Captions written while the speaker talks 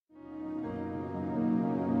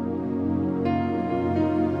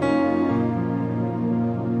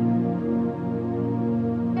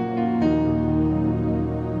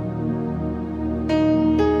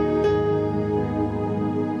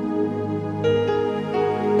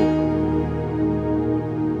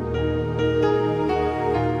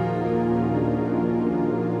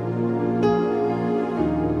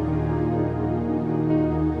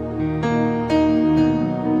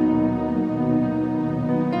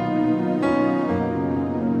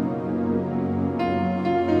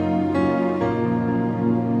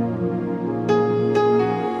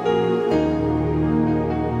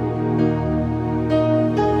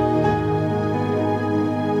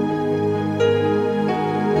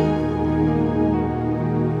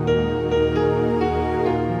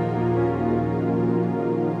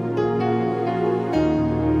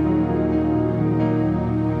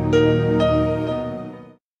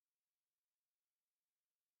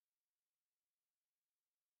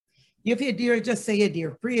If you're dear, just say you're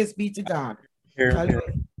dear. Praise be to God. Here, here.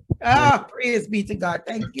 Ah, praise be to God.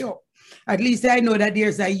 Thank you. At least I know that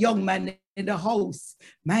there's a young man in the house.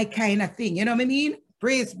 My kind of thing. You know what I mean?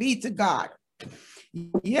 Praise be to God.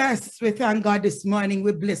 Yes, we thank God this morning.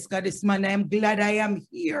 We bless God this morning. I am glad I am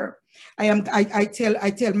here. I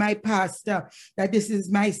tell my pastor that this is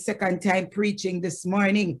my second time preaching this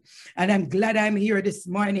morning. And I'm glad I'm here this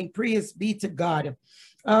morning. Praise be to God.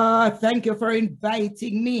 Thank you for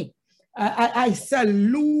inviting me. I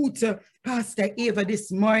salute Pastor Eva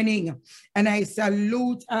this morning, and I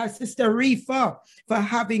salute Sister Rifa for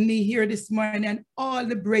having me here this morning, and all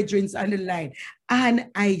the brethren on the line.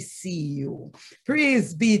 And I see you.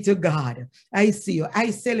 Praise be to God. I see you.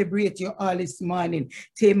 I celebrate you all this morning.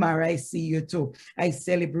 Tamar, I see you too. I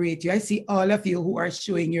celebrate you. I see all of you who are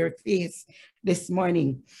showing your face this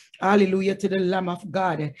morning. Hallelujah to the Lamb of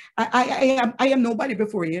God. I am nobody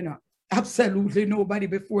before you, you know. Absolutely nobody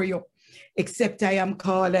before you, except I am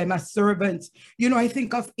called, I'm a servant. You know, I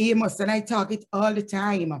think of Amos, and I talk it all the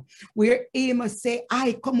time, where Amos say,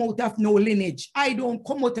 I come out of no lineage. I don't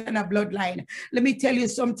come out in a bloodline. Let me tell you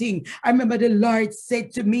something. I remember the Lord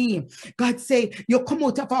said to me, God say, you come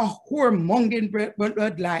out of a whoremongering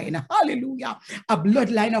bloodline. Hallelujah. A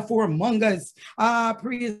bloodline of whoremongers.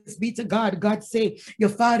 Praise be to God. God say, your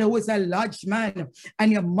father was a large man,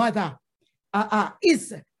 and your mother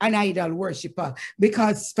is an idol worshiper.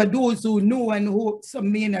 Because for those who know, and who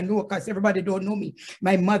some may not know, because everybody don't know me,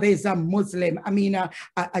 my mother is a Muslim. I mean, a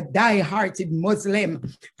die-hearted Muslim.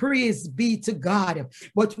 Praise be to God.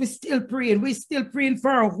 But we're still praying. We're still praying for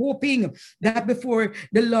her, hoping that before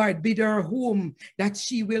the Lord bid her home, that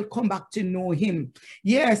she will come back to know him.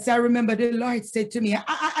 Yes, I remember the Lord said to me,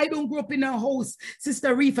 I don't grow up in a house.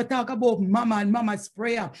 Sister Rifa talk about mama and mama's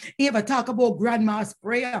prayer. Eva talk about grandma's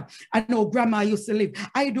prayer. I know grandma used to live.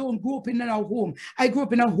 I don't grow up in a home. I grew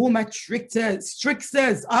up in a home of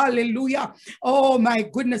tricksters. Hallelujah. Oh, my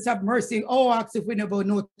goodness, have mercy. Oh, ask if we never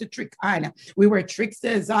know to trick Anna. We were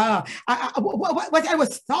tricksters. What I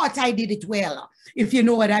was thought I did it well, if you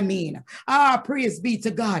know what I mean. Praise be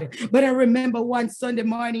to God. But I remember one Sunday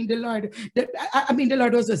morning, the Lord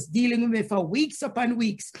was just dealing with me for weeks upon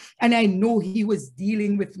weeks. And I know he was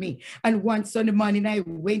dealing with me. And one Sunday morning, I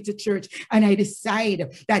went to church, and I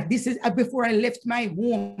decided that this is, before I left my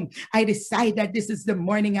home, I decided that this is the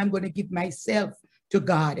morning I'm going to give myself to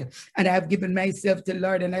God. And I've given myself to the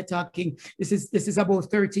Lord, and I'm talking, this is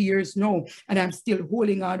about 30 years now, and I'm still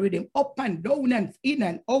holding on with him up and down and in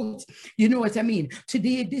and out. You know what I mean?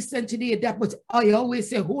 Today this and today that, but I always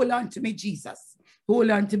say, hold on to me, Jesus.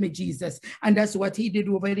 Hold on to me, Jesus. And that's what he did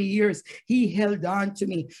over the years. He held on to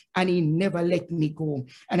me, and he never let me go.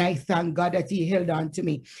 And I thank God that he held on to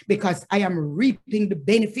me, because I am reaping the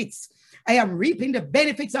benefits. I am reaping the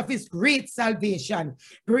benefits of his great salvation.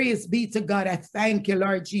 Praise be to God. I thank you,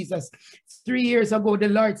 Lord Jesus. 3 years ago, the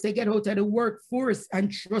Lord said, get out of the workforce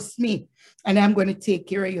and trust me, and I'm going to take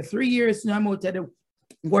care of you. 3 years now, I'm out of the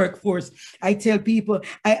workforce. I tell people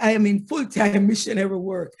I am in full-time missionary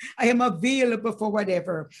work. I am available for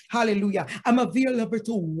whatever. Hallelujah. I'm available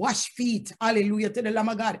to wash feet. Hallelujah to the Lamb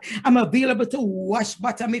of God. I'm available to wash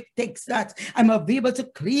bottom if it takes that. I'm available to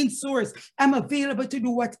clean sores. I'm available to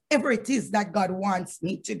do whatever it is that God wants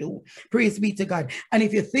me to do. Praise be to God. And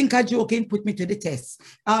if you think I'm joking, put me to the test.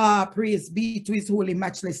 Praise be to his holy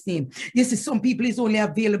matchless name. You see, some people is only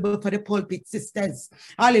available for the pulpit sisters.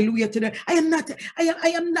 Hallelujah to the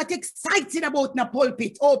I am not excited about the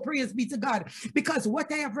pulpit. Oh, praise be to God. Because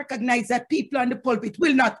what I have recognized that people on the pulpit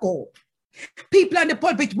will not go. People on the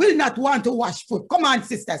pulpit will not want to wash foot. Come on,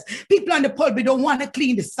 sisters. People on the pulpit don't want to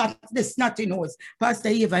clean the snotty nose. Pastor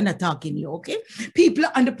Eva, I'm not talking to you, okay? People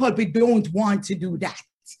on the pulpit don't want to do that.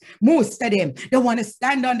 Most of them, they want to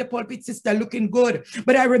stand on the pulpit, sister, looking good.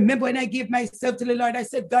 But I remember when I gave myself to the Lord, I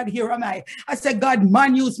said, God, here am I. I said, God,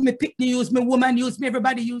 man use me, pick me, use me, woman use me,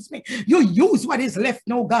 everybody use me. You use what is left,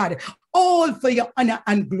 no God. All for your honor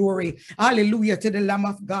and glory. Hallelujah to the Lamb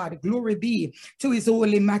of God. Glory be to his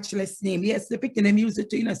holy matchless name. Yes, they pick them use it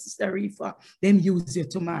to, you know, Sister Rifa. Them use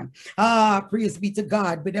it to, man. Praise be to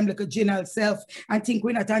God. But them like a general self and think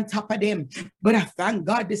we're not on top of them. But I thank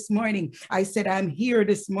God this morning. I said, I'm here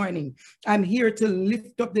this morning. I'm here to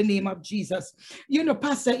lift up the name of Jesus. You know,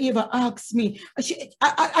 Pastor Eva asked me,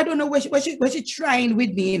 I don't know what she trying with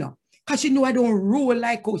me, you know. Because she know I don't roll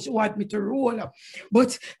like how she want me to roll.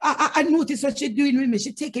 But I notice what she's doing with me.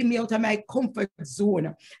 She's taking me out of my comfort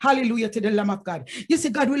zone. Hallelujah to the Lamb of God. You see,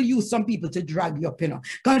 God will use some people to drag you up, you know.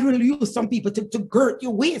 God will use some people to girt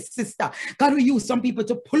your waist, sister. God will use some people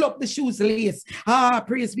to pull up the shoes lace.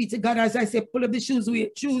 Praise be to God. As I say, pull up the shoes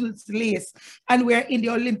lace. And we're in the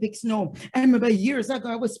Olympics now. I remember years ago,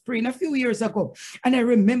 I was praying a few years ago. And I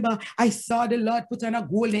remember I saw the Lord put on a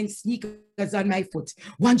golden sneaker on my foot,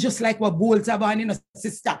 one just like what Bulls have on, you know,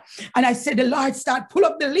 sister. And I said, the Lord start pull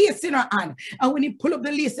up the lace in her hand. And when he pull up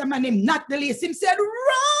the lace, and my name, not the lace, he said,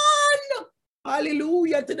 run!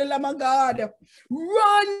 Hallelujah to the Lamb of God.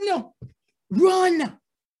 Run! Run!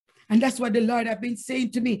 And that's what the Lord have been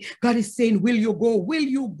saying to me. God is saying, will you go? Will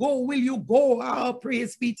you go? Will you go? Oh,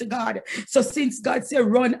 praise be to God. So since God said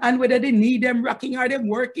run, and whether they need them rocking or them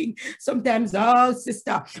working, sometimes, oh,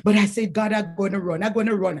 sister. But I said, God, I'm going to run. I'm going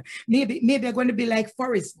to run. Maybe I'm going to be like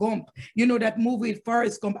Forrest Gump. You know that movie with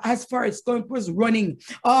Forrest Gump. As Forrest Gump was running,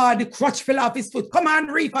 the crutch fell off his foot. Come on,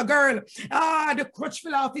 Reefa, girl. The crutch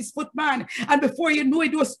fell off his foot, man. And before you know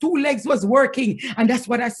it, those two legs was working. And that's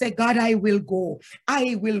what I said, God, I will go.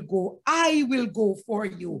 I will go. I will go for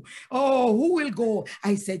you. Oh, who will go?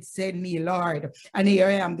 I said, send me, Lord. And here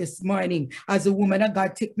I am this morning as a woman of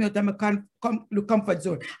God. Take me out of my comfort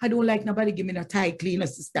zone. I don't like nobody give me a tie cleaner,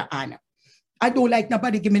 Sister Anna. I don't like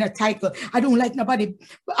nobody give me a title. I don't like nobody.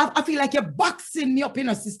 I feel like you're boxing me up, you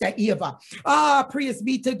know, Sister Eva. Praise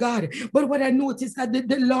be to God. But what I noticed that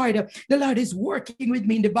the Lord is working with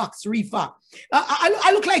me in the box, Reefa.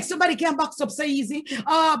 I look like somebody can't box up so easy.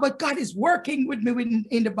 But God is working with me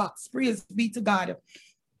in the box. Praise be to God.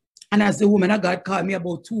 And as the woman of God called me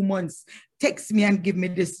about 2 months, text me and give me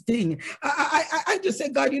this thing. I just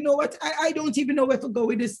said, God, you know what? I don't even know where to go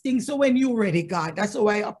with this thing. So when you're ready, God, that's how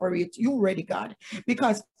I operate. You ready, God?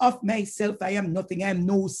 Because of myself, I am nothing. I am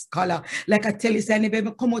no scholar. Like I tell you, I never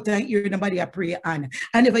ever come out and hear nobody I pray on.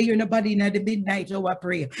 I never hear nobody in the midnight hour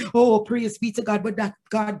pray. Oh, praise be to God. But that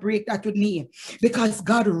God break that with me. Because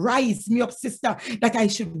God rise me up, sister, that I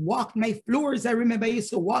should walk my floors. I remember I used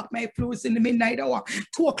to walk my floors in the midnight hour.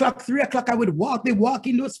 2 o'clock, 3 o'clock, I would be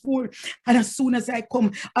walking those floors. And as soon as I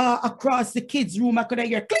come across the kids' room, I could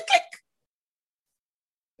hear click, click.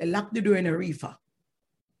 They locked the door in a reefer.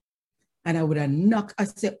 And I would have knocked. I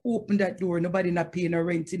said, open that door. Nobody not paying a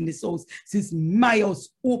rent in this house. Since my house,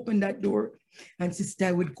 open that door. And sister,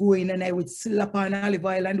 I would go in and I would slap on olive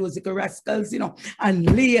oil and those little rascals, you know,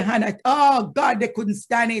 and lay a hand at, oh God, they couldn't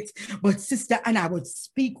stand it. But sister, and I would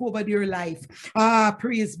speak over their life.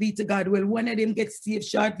 Praise be to God. Well, one of them gets saved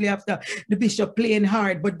shortly after the bishop playing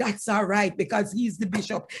hard, but that's all right because he's the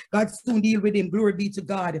bishop. God soon deal with him. Glory be to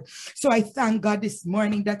God. So I thank God this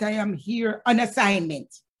morning that I am here on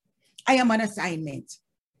assignment. I am on assignment.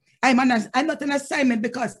 I'm not on assignment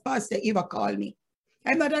because Pastor Eva called me.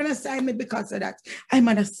 I'm not on assignment because of that. I'm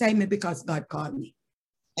on assignment because God called me.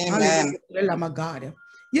 Amen. Hallelujah, God.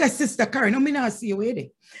 Yes, Sister Karen, I'm not see you with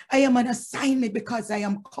it. I am on assignment because I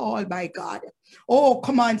am called by God. Oh,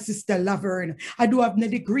 come on, Sister Laverne. I do have no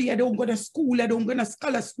degree. I don't go to school. I don't go to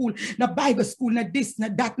scholar school, no Bible school, no this, no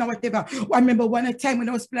that, no whatever. I remember one time when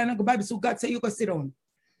I was planning to go Bible school, God said, you go sit down.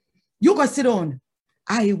 You go sit down.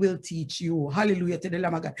 I will teach you. Hallelujah to the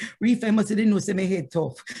Lamb of God. Reef, must didn't know say my head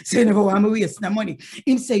tough. Say never want to waste no money.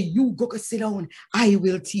 Him say, you go sit down. I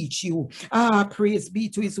will teach you. Praise be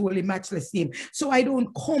to his holy matchless name. So I don't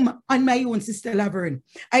come on my own, Sister Laverne.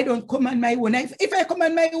 I don't come on my own. If I come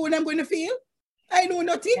on my own, I'm going to fail. I know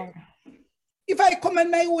nothing. If I come on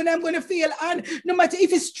my own, I'm going to fail. And no matter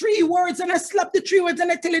if it's 3 words and I slap the 3 words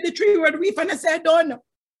and I tell you the 3-word Reef and I say, done.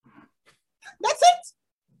 That's it.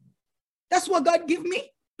 That's what God give me.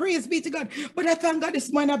 Praise be to God. But I thank God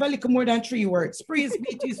this morning I have a little more than 3 words. Praise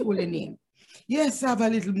be to his holy name. Yes, I have a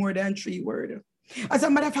little more than 3 words. As a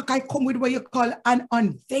matter of fact, I come with what you call an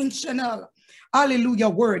unconventional, hallelujah,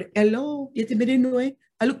 word. Hello? You didn't know it?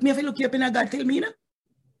 I look me if I look you up and God tell me, you know?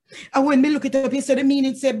 And when me look it up, he said the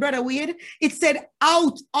meaning said, Brother Wade, it said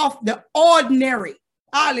out of the ordinary.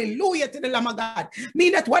 Hallelujah to the Lamb of God.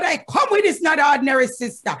 Mean that what I come with is not ordinary,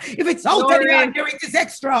 sister. If it's out of the ordinary, it is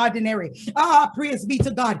extraordinary. Praise be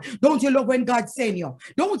to God. Don't you love when God send you?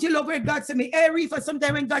 Don't you love when God send me? Hey, Reefa,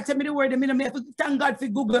 sometimes when God send me the word, I have to thank God for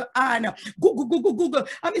Google and Google.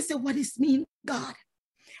 And I say, what does this mean, God?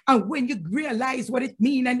 And when you realize what it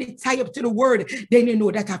means and it tie up to the word, then you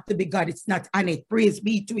know that have to be God. It's not Annette. Praise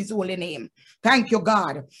be to his holy name. Thank you,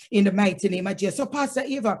 God, in the mighty name of Jesus. So, Pastor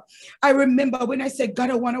Eva, I remember when I said,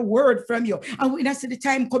 God, I want a word from you. And when I said the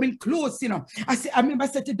time coming close, I remember I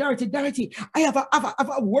said to Dorothy, I have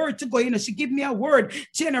a word to go. She gave me a word.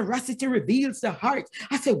 Generosity reveals the heart.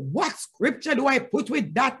 I said, what scripture do I put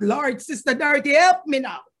with that, Lord? Sister Dorothy, help me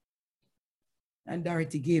now. And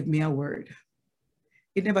Dorothy gave me a word.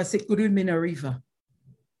 It never sit good with me, no river.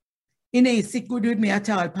 It ain't sit good with me at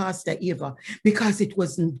all, Pastor Eva, because it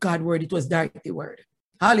wasn't God's word, it was Dorothy's word.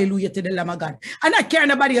 Hallelujah to the Lamb of God. And I care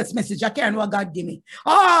nobody else's message. I care what God give me.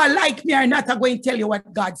 Oh, like me or not, I'm going to tell you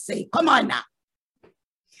what God say. Come on now.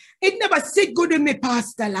 It never sit good with me,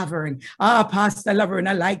 Pastor Laverne. Pastor Laverne,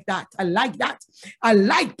 I like that. I like that. I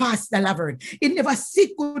like Pastor Laverne. It never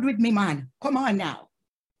sit good with me, man. Come on now.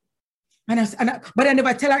 But I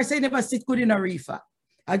never tell her, I say, never sit good in a reefer.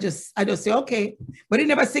 I just say, okay. But it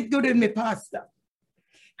never sit good in me, Pastor.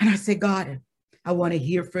 And I say, God, I want to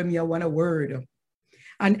hear from you. I want a word.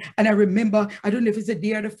 And I remember, I don't know if it's a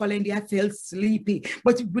day or the following day, I felt sleepy.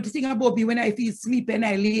 But the thing about me, when I feel sleepy and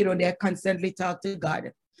I lay down there, I constantly talk to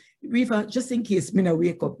God. Riva, just in case me no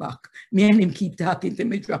wake up back, me and him keep talking till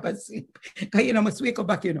me drop asleep. Because, I must wake up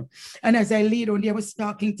back, And as I lay down there, I was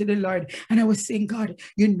talking to the Lord and I was saying, God,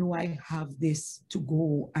 I have this to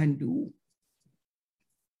go and do.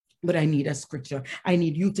 But I need a scripture. I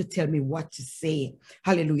need you to tell me what to say.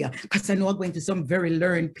 Hallelujah. Because I know I'm going to some very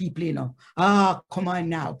learned people, come on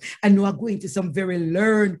now. I know I'm going to some very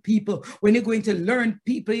learned people. When you're going to learn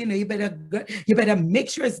people, you better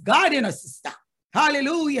make sure it's God, sister.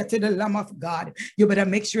 Hallelujah to the Lamb of God. You better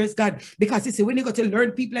make sure it's God. Because you see, when you go to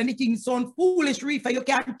learn people and anything sound foolish, Reefa, you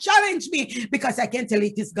can't challenge me because I can tell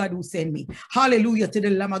it is God who sent me. Hallelujah to the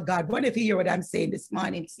Lamb of God. What if you hear what I'm saying this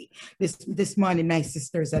morning? See, this morning, my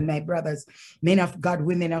sisters and my brothers, men of God,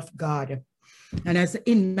 women of God. And as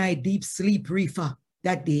in my deep sleep, Reefa,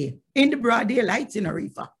 that day, in the broad daylight in a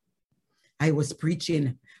Reefa, I was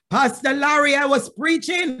preaching. Pastor Larry, I was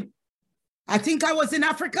preaching. I think I was in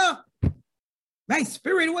Africa. My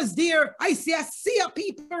spirit was there. I see a sea of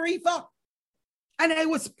people, Reefa. And I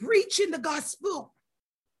was preaching the gospel.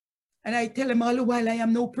 And I tell him all the while I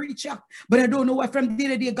am no preacher. But I don't know why from day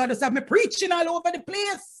to day God has had me preaching all over the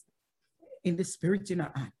place. In the spirit,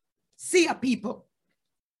 sea of people.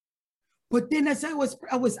 But then as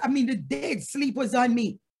the dead sleep was on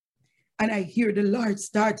me. And I hear the Lord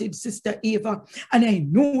started, Sister Eva. And I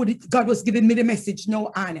know that God was giving me the message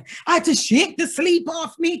now on. I had to shake the sleep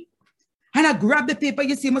off me. And I grabbed the paper.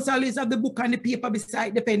 You see, I must always have the book and the paper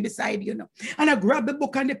beside, the pen beside, And I grabbed the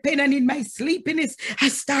book and the pen, and in my sleepiness, I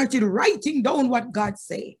started writing down what God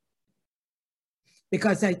said.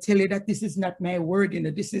 Because I tell you that this is not my word,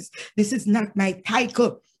 This is not my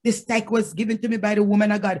title. This title was given to me by the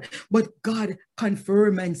woman of God. But God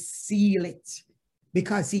confirm and seal it.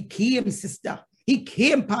 Because he came, sister. He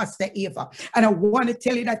came, Pastor Eva. And I want to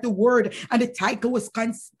tell you that the word and the title was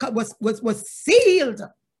sealed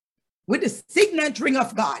with the signet ring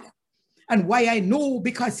of God. And why I know,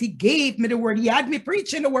 because he gave me the word. He had me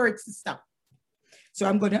preaching the word, sister. So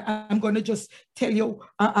I'm gonna just tell you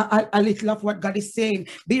a little of what God is saying.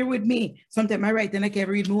 Bear with me. Sometimes I write and I can't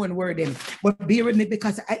read my own word in. But bear with me,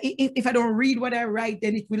 because if I don't read what I write,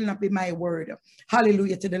 then it will not be my word.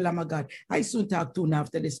 Hallelujah to the Lamb of God. I soon talk too now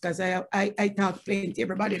after this, because I talk plenty.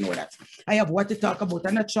 Everybody know that. I have what to talk about.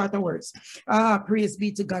 I'm not short of words. Praise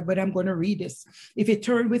be to God. But I'm going to read this. If you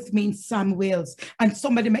turn with me in Samuel's, and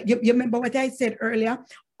somebody, you remember what I said earlier?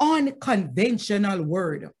 Unconventional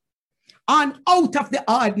word. On out of the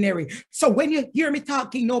ordinary. So when you hear me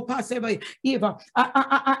talking, no, Pastor Eva,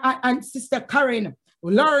 and Sister Karen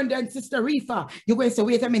learned, and Sister Reefa, you're going to say,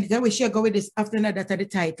 wait a minute, I wish you go with this after that at the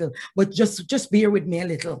title, but just bear with me a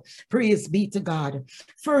little. Praise be to God.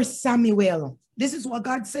 First Samuel, this is what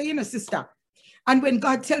God's saying, sister. And when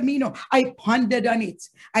God tell me, I pondered on it.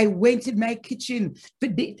 I went in my kitchen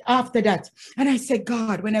after that. And I said,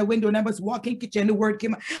 God, when I went down, I was walking kitchen, the word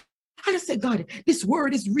came. And I said, God, this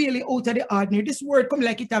word is really out of the ordinary. This word come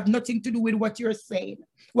like it have nothing to do with what you're saying,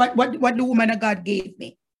 what the woman of God gave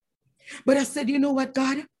me. But I said, you know what,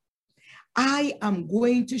 God? I am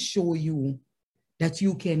going to show you that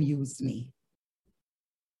you can use me.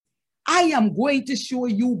 I am going to show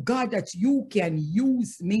you, God, that you can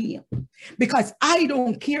use me, because I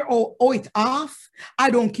don't care how it's off. I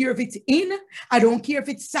don't care if it's in. I don't care if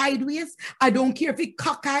it's sideways. I don't care if it's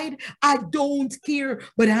cockeyed. I don't care,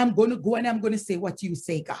 but I'm going to go and I'm going to say what you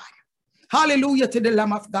say, God. Hallelujah to the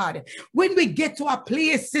Lamb of God. When we get to a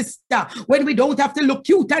place, sister, when we don't have to look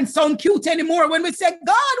cute and sound cute anymore, when we say,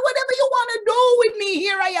 God, whatever you want to do with me,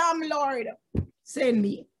 here I am, Lord. Send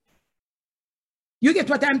me. You get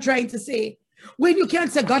what I'm trying to say? When you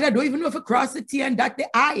can't say, God, I don't even know if I cross the T and dot the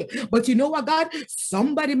I. But you know what, God?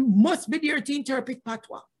 Somebody must be there to interpret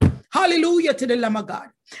Patwa. Hallelujah to the Lamb of God.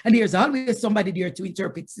 And there's always somebody there to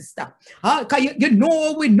interpret, sister. Because you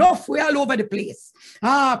know enough, we're all over the place.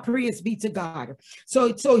 Praise be to God.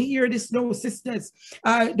 So hear this now, sisters.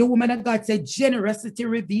 The woman of God said, generosity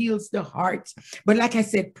reveals the heart. But like I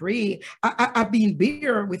said, pray. I've been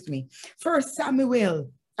bear with me. 1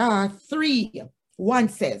 Samuel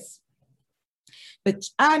 3:1 says,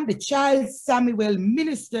 and the child Samuel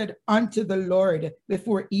ministered unto the Lord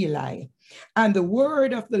before Eli. And the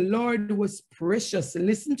word of the Lord was precious.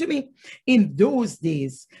 Listen to me. In those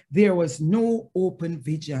days, there was no open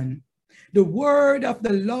vision. The word of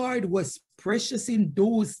the Lord was precious in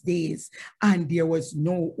those days, and there was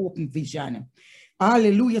no open vision.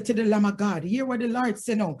 Hallelujah to the Lamb of God. Hear what the Lord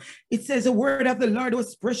said now. It says the word of the Lord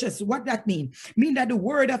was precious. What that mean? Mean that the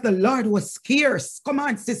word of the Lord was scarce. Come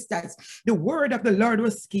on, sisters. The word of the Lord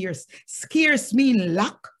was scarce. Scarce mean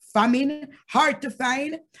lack, famine, hard to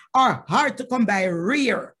find, or hard to come by,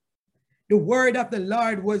 rare. The word of the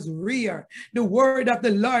Lord was rare. The word of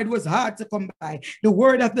the Lord was hard to come by. The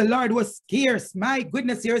word of the Lord was scarce. My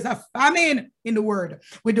goodness, there is a famine in the word,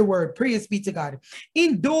 with the word. Praise be to God.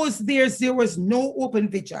 In those days, there was no open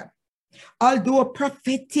vision. Although a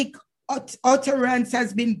prophetic utterance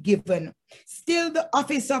has been given, still the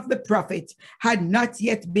office of the prophet had not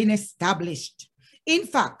yet been established. In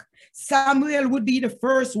fact, Samuel would be the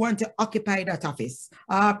first one to occupy that office.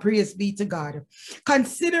 Praise be to God.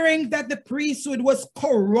 Considering that the priesthood was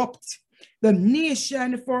corrupt, the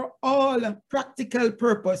nation for all practical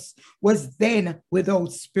purpose was then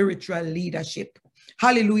without spiritual leadership.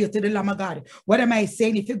 Hallelujah to the Lamb of God. What am I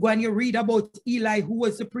saying? If you go and you read about Eli, who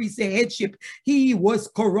was the priest, the headship, he was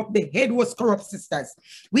corrupt. The head was corrupt, sisters.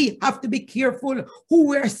 We have to be careful who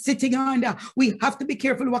we're sitting under. We have to be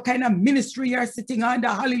careful what kind of ministry you're sitting under.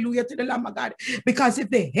 Hallelujah to the Lamb of God. Because if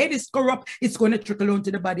the head is corrupt, it's going to trickle onto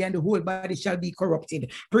the body and the whole body shall be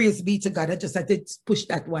corrupted. Praise be to God. I just had to push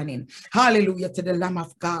that one in. Hallelujah to the Lamb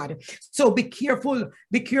of God. So be careful.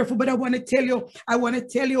 Be careful. But I want to tell you,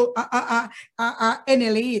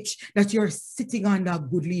 NLH, that you're sitting under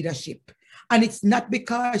good leadership. And it's not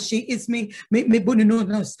because she is me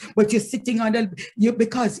but you're sitting under you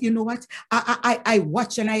because you know what? I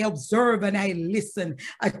watch and I observe and I listen.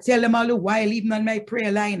 I tell them all the while, even on my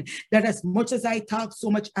prayer line, that as much as I talk so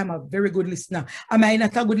much, I'm a very good listener. Am I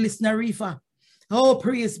not a good listener, Rifa? Oh,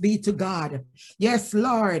 praise be to God. Yes,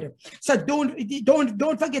 Lord. So don't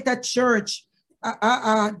forget that church.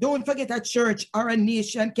 Don't forget that church or a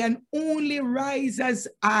nation can only rise as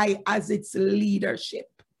high as its leadership.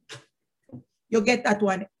 You get that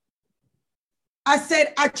one? I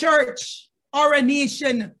said a church or a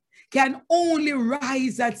nation can only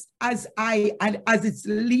rise as high and as its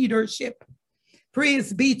leadership.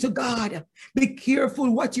 Praise be to God. Be careful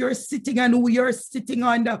what you're sitting and who you're sitting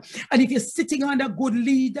under. And if you're sitting under good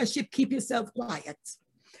leadership, keep yourself quiet.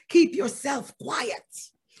 Keep yourself quiet.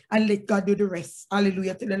 And let God do the rest.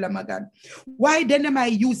 Hallelujah to the Lamb of God. Why then am I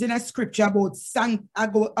using a scripture about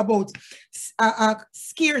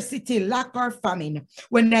scarcity, lack, or famine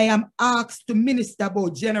when I am asked to minister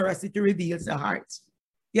about generosity reveals the heart?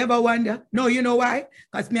 You ever wonder? No, you know why?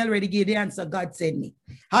 Because me already gave the answer. God sent me.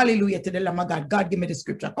 Hallelujah to the Lamb of God. God give me the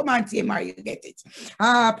scripture. Come on, TMR, you get it.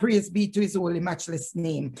 Praise be to his holy matchless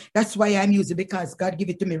name. That's why I'm using it, because God give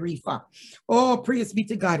it to me, Rifa. Oh, praise be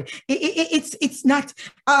to God. It's not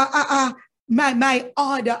my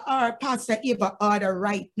order or Pastor Eva order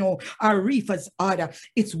right now, or Rifa's order.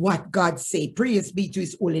 It's what God say. Praise be to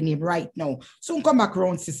his holy name right now. So come back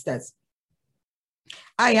around, sisters.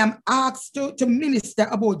 I am asked to minister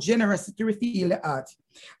about generosity, reveal the heart,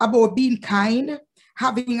 about being kind,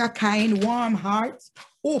 having a kind, warm heart,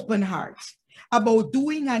 open heart, about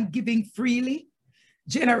doing and giving freely,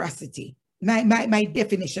 generosity. My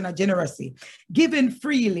definition of generosity: giving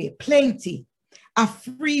freely, plenty, a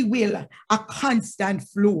free will, a constant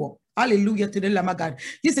flow. Hallelujah to the Lamb of God.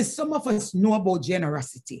 This is, some of us know about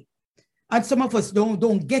generosity, and some of us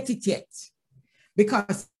don't get it yet,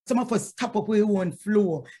 because some of us stop up with our own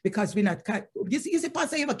flow because we're not. You see,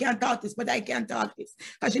 Pastor Eva can't talk this, but I can't talk this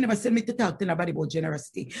because she never sent me to talk to nobody about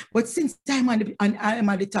generosity. But since I'm on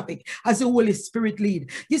the topic, as the Holy Spirit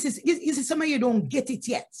lead, you see, some of you don't get it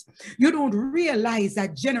yet. You don't realize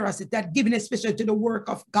that generosity, that giving, especially to the work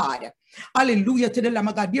of God. Hallelujah to the Lamb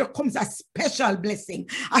of God. There comes a special blessing,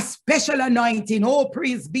 a special anointing. Oh,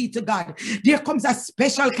 praise be to God. There comes a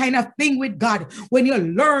special kind of thing with God when you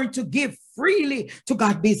learn to give freely to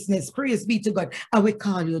God business. Praise be to God. I will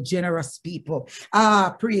call you generous people.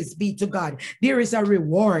 Praise be to God. There is a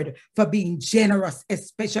reward for being generous,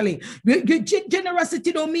 especially.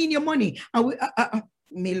 Generosity don't mean your money.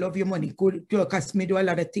 May love your money, good, because me do a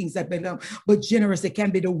lot of things that belong, but generosity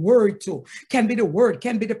can be the word too, can be the word,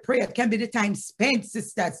 can be the prayer, can be the time spent,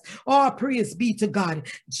 sisters. Oh, praise be to God.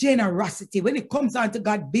 Generosity, when it comes on to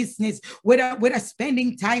God business, whether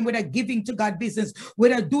spending time, whether giving to God business,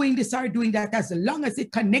 whether doing this or doing that, as long as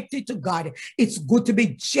it's connected to God, it's good to be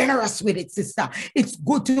generous with it, sister. It's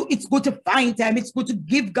good to find time. It's good to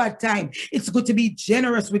give God time. It's good to be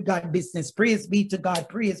generous with God business. Praise be to God.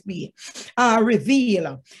 Praise be. Reveal.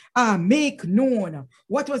 Make known.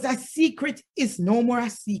 What was a secret is no more a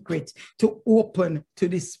secret. To open, to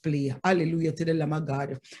display. Hallelujah to the Lamb of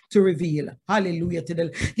God. To reveal. Hallelujah to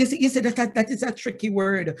the. You see that is a tricky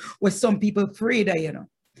word where some people afraid of,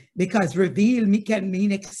 because reveal can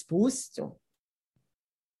mean exposed to.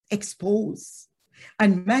 Expose.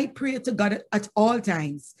 And my prayer to God at all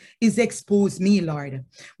times is expose me, Lord.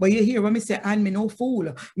 But you hear when me say, and me no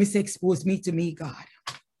fool, me say expose me to me, God.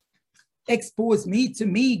 Expose me to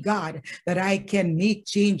me, God, that I can make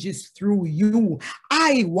changes through you.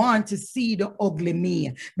 I want to see the ugly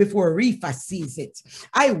me before Rifa sees it.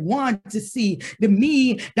 I want to see the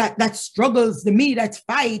me that struggles, the me that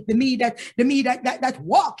fight, the me that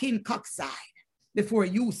walk in cockside before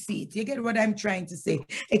you see it. You get what I'm trying to say?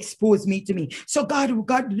 Expose me to me. So God,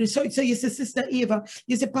 so you say, Sister Eva,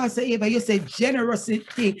 you say, Pastor Eva, you say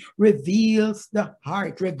generosity reveals the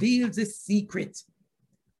heart, reveals the secret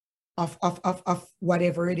of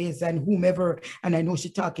whatever it is and whomever, and I know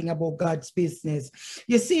she's talking about God's business.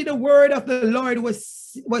 You see, the word of the Lord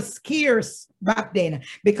was scarce back then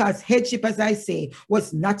because headship, as I say,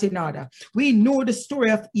 was not in order. We know the story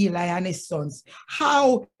of Eli and his sons,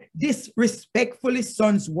 how disrespectful his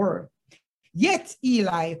sons were. Yet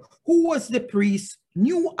Eli, who was the priest,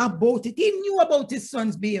 knew about it. He knew about his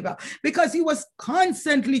son's behavior because he was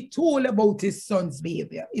constantly told about his son's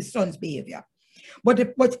behavior.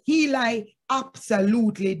 But Eli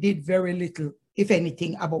absolutely did very little, if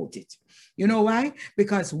anything, about it. You know why?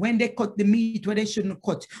 Because when they cut the meat where they shouldn't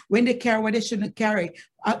cut, when they carry what they shouldn't carry,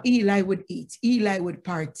 Eli would eat. Eli would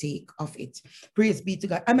partake of it. Praise be to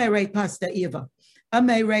God. Am I right, Pastor Eva? Am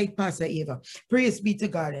I right, Pastor Eva? Praise be to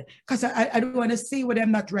God. Because I don't want to say what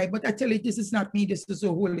I'm not right, but I tell you, this is not me, this is the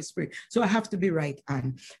Holy Spirit. So I have to be right.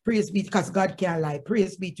 And praise be, because God can't lie.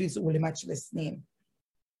 Praise be to his holy, matchless name.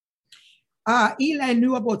 Eli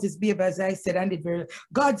knew about his behavior, as I said, and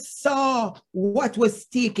God saw what was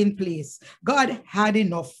taking place. God had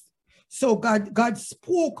enough. So God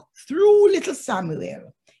spoke through little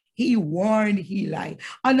Samuel. He warned Eli.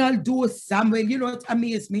 And although Samuel, you know what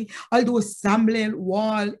amazed me? Although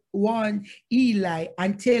Samuel warned Eli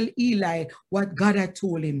and tell Eli what God had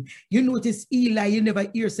told him. You notice Eli, you never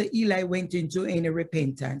hear say Eli went into any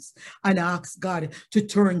repentance and asked God to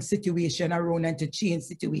turn situation around and to change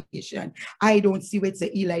situation. I don't see what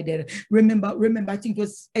say Eli did. Remember, I think it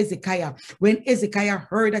was Hezekiah. When Hezekiah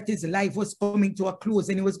heard that his life was coming to a close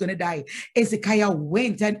and he was going to die, Hezekiah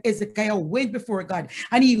went before God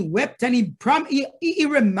and he wept and he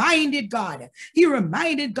reminded God. He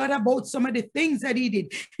reminded God about some of the things that he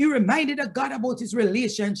did. He reminded God about his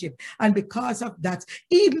relationship. And because of that,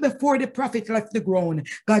 even before the prophet left the ground,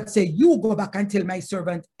 God said, you go back and tell my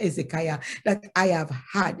servant Hezekiah that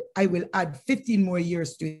I will add 15 more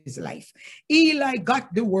years to his life. Eli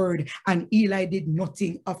got the word and Eli did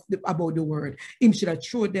nothing about the word. Him should have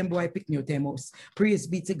showed them boy pick new demos. Praise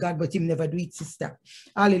be to God, but him never do it, sister.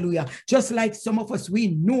 Hallelujah. Just like some of us, we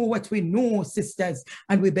know what we know, sisters,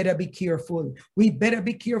 and we better be careful. We better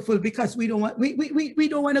be careful because we don't want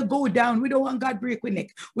to go down. We don't want God break with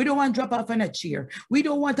neck. We don't want to drop off on a chair. We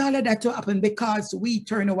don't want all of that to happen because we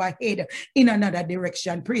turn our head in another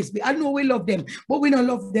direction. Praise be. I know we love them, but we don't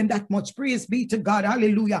love them that much. Praise be to God.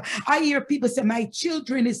 Hallelujah. I hear people say, my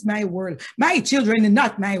children is my world. My children is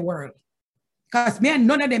not my world. Because me and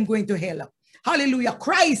none of them going to hell. Hallelujah.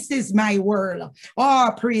 Christ is my world.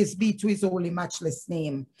 Oh, praise be to his holy, matchless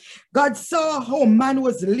name. God saw how man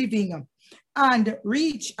was living and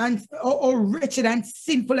rich and or wretched and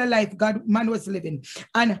sinful a life man was living,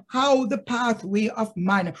 and how the pathway of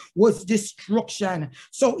man was destruction.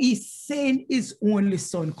 So he sent his only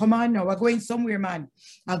son. Come on now, we're going somewhere, man.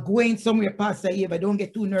 I'm going somewhere, Pastor Eva. Don't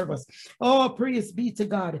get too nervous. Oh, praise be to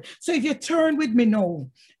God. So if you turn with me now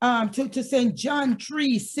to St. John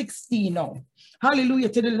 3:16 now. Hallelujah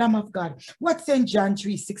to the Lamb of God. What St. John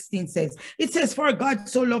 3:16 says? It says, for God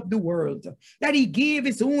so loved the world that he gave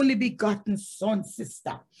his only begotten son,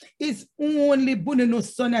 sister. His only buneno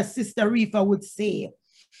son, as Sister Rifa would say,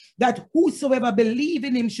 that whosoever believe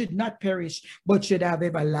in him should not perish, but should have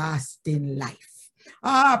everlasting life.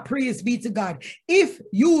 Ah, praise be to God. If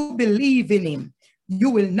you believe in him, you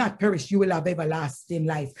will not perish, you will have everlasting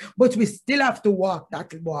life. But we still have to walk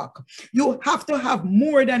that walk. You have to have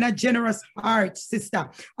more than a generous heart, sister.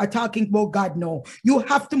 I'm talking about God now. You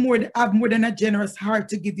have to have more than a generous heart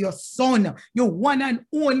to give your son, your one and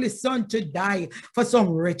only son, to die for some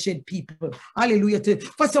wretched people. Hallelujah.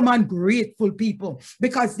 For some ungrateful people.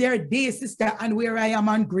 Because there are days, sister, and where I am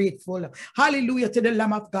ungrateful. Hallelujah to the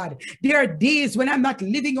Lamb of God. There are days when I'm not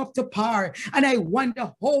living up to par, and I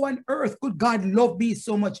wonder how on earth could God love me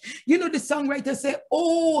so much. You know, the songwriter said,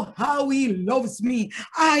 oh, how he loves me.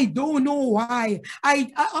 I don't know why.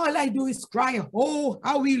 All I do is cry, oh,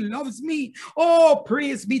 how he loves me. Oh,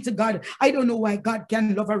 praise be to God. I don't know why God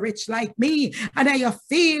can love a rich like me. And I have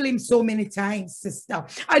failed him so many times, sister.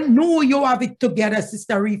 I know you have it together,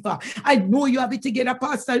 Sister Rifa. I know you have it together,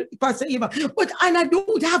 Pastor Eva. But and I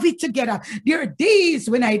don't have it together. There are days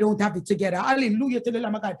when I don't have it together. Hallelujah to the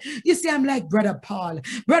Lamb of God. You see, I'm like Brother Paul.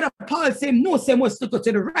 Brother Paul said, no, say must to go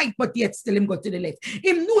to the right, but yet still him go to the left.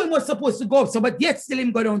 Him knew he was supposed to go up, so but yet still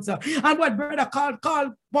him go down, sir. And what Brother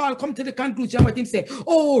Paul come to the conclusion what him say,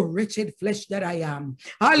 oh, wretched flesh that I am.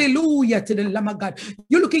 Hallelujah to the Lamb of God.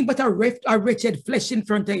 You're looking but a wretched flesh in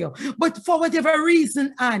front of you. But for whatever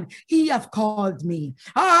reason, and he have called me.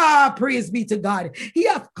 Ah, praise be to God. He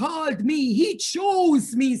have called me. He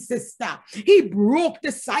chose me, sister. He broke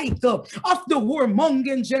the cycle of the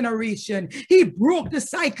whoremongering generation. He broke the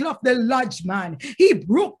cycle of the lodge man. He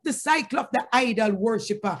broke the cycle of the idol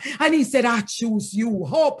worshiper. And he said, I choose you.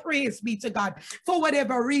 Oh, praise be to God. For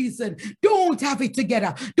whatever reason, don't have it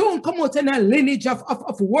together. Don't come out in a lineage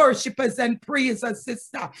of worshipers and praisers,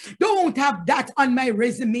 sister. Don't have that on my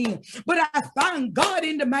resume. But I thank God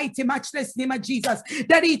in the mighty, matchless name of Jesus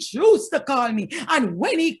that he chose to call me. And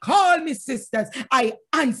when he called me, sisters, I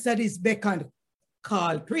answered his beckon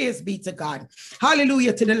call. Praise be to God.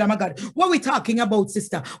 Hallelujah to the Lamb of God. What are we talking about,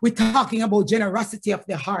 sister? We're talking about generosity of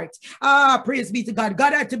the heart. Ah, praise be to God.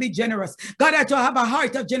 God had to be generous. God had to have a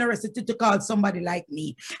heart of generosity to call somebody like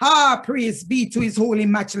me. Ah, praise be to his holy,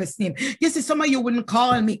 matchless name. You see, some of you wouldn't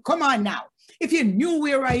call me. Come on now. If you knew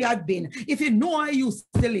where I had been, if you know I used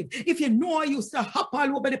to live, if you know I used to hop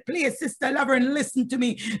all over the place, Sister Lover, and listen to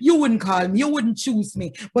me, you wouldn't call me, you wouldn't choose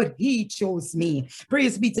me, but he chose me.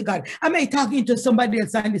 Praise be to God. Am I talking to somebody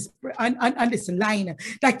else on this line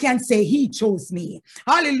that can say he chose me?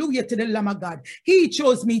 Hallelujah to the Lamb of God. He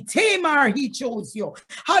chose me. Tamar, he chose you.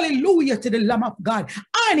 Hallelujah to the Lamb of God.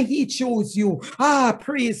 And he chose you. Ah,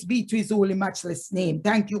 praise be to his holy, matchless name.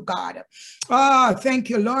 Thank you, God. Ah, thank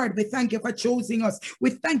you, Lord. We thank you for choosing us.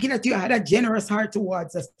 We thank you that you had a generous heart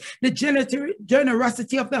towards us. The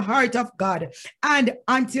generosity of the heart of God. And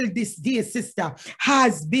until this day, sister,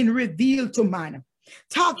 has been revealed to man.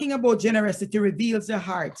 Talking about generosity reveals the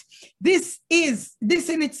heart. This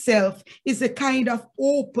in itself is a kind of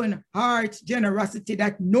open heart generosity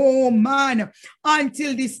that no man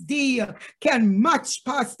until this day can match,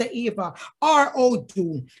 Pastor Eva, or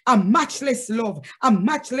outdo. A matchless love, a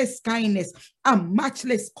matchless kindness, a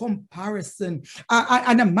matchless comparison,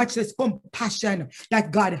 and a matchless compassion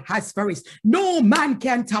that God has for us. No man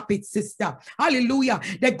can top it, sister. Hallelujah.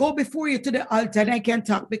 They go before you to the altar, and I can't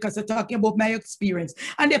talk because I'm talking about my experience.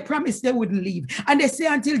 And they promised they wouldn't leave. And they say,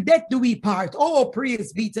 until death do we part. Oh,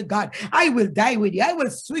 praise be to God. I will die with you. I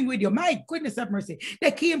will swing with you. My goodness have mercy.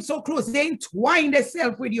 They came so close. They entwined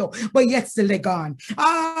themselves with you, but yet still they're gone.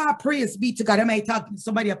 Ah, praise be to God. I might talk to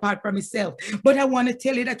somebody apart from myself, but I want to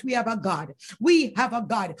tell you that we have a God. We have a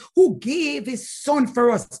God who gave his son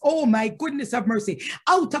for us. Oh, my goodness have mercy.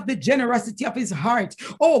 Out of the generosity of his heart.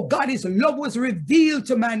 Oh, God, his love was revealed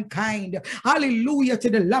to mankind. Hallelujah to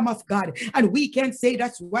the Lamb of God. And we can can say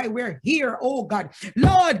that's why we're here, oh God.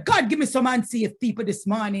 Lord God, give me some unsaved people this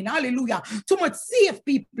morning. Hallelujah. Too much saved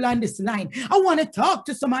people on this line. I want to talk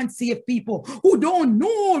to some unsaved people who don't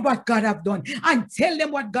know what God have done and tell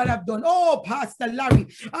them what God have done. Oh, Pastor Larry,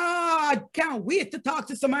 I can't wait to talk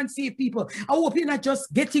to some unsaved people. I hope you're not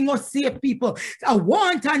just getting us saved people. I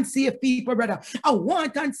want unsaved people, brother. I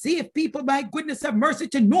want unsaved people, my goodness of mercy,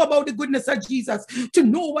 to know about the goodness of Jesus, to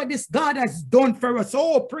know what this God has done for us.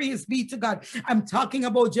 Oh, praise be to God. I'm talking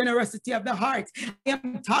about generosity of the heart.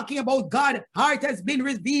 I'm talking about God's heart has been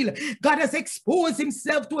revealed. God has exposed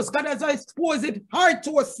himself to us. God has exposed his heart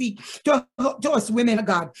to us, to us women of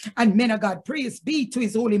God and men of God. Praise be to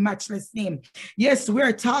his holy matchless name. Yes,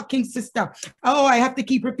 we're talking, sister. Oh, I have to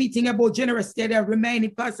keep repeating about generosity. I'm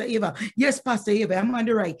reminding Pastor Eva. Yes, Pastor Eva, I'm on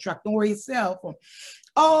the right track. Don't worry yourself.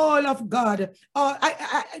 All of God,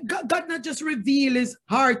 God not just reveal his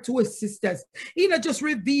heart to his sisters. He not just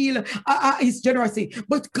reveal his generosity,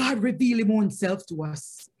 but God reveal him own self to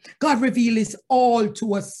us. God reveal his all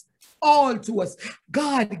to us. All to us.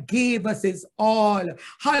 God gave us his all.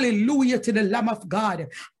 Hallelujah to the Lamb of God.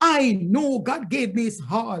 I know God gave me his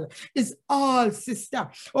all, sister.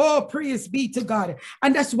 Oh, praise be to God.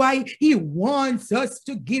 And that's why he wants us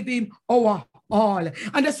to give him our all.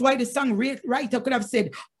 And that's why the song writer could have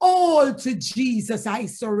said, all to Jesus I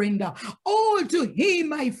surrender. All to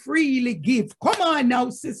him I freely give. Come on now,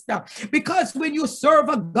 sister. Because when you serve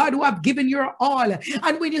a God who have given your all,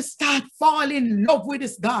 and when you start falling in love with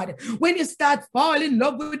this God, when you start falling in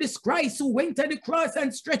love with this Christ who went to the cross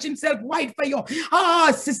and stretched himself wide for you.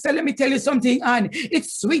 Sister, let me tell you something, Anne.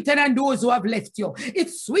 It's sweeter than those who have left you.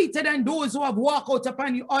 It's sweeter than those who have walked out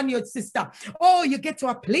upon you, on your sister. Oh, you get to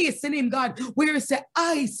a place in him, God, where you say,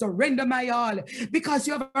 I surrender my all. Because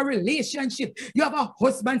you have a relationship. You have a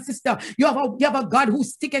husband, sister. You have a God who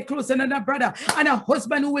sticketh closer than a brother, and a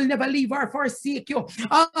husband who will never leave or forsake you.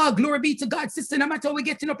 Glory be to God, sister. No matter we're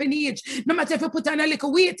getting up in age, no matter if you put on a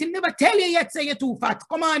little weight, he never tell you yet say you're too fat.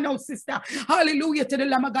 Come on now, sister. Hallelujah to the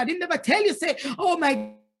Lamb of God. He never tell you say, oh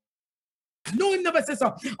my, no, he never says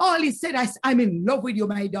so. All he said is, I'm in love with you,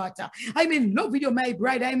 my daughter. I'm in love with you, my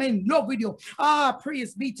bride. I'm in love with you.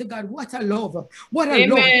 Praise be to God. What a love. What a Amen.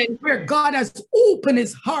 love. Where God has opened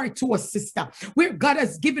his heart to us, sister. Where God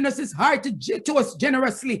has given us his heart to us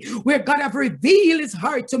generously. Where God has revealed his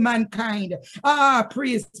heart to mankind.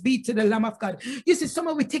 Praise be to the Lamb of God. You see, some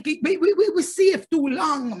of we take it, we see it too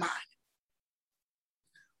long, man.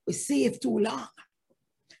 We see it too long.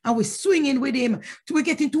 And we're swinging with him, we're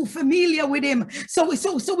getting too familiar with him. So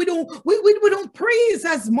we don't praise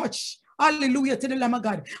as much. Hallelujah to the Lamb of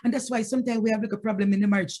God. And that's why sometimes we have like a problem in the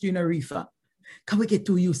marriage to Reefa. Can we get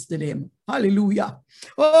too used to them? Hallelujah.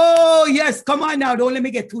 Oh, yes. Come on now. Don't let me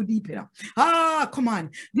get too deep here. Come on.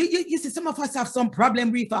 You see, some of us have some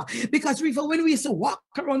problem, Reefa. Because, Reefa, when we used to walk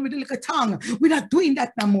around with a little tongue, we're not doing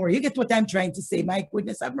that no more. You get what I'm trying to say? My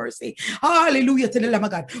goodness have mercy. Hallelujah to the Lamb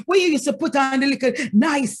of God. When you used to put on the little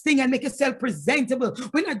nice thing and make yourself presentable,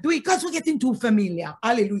 we're not doing it because we're getting too familiar.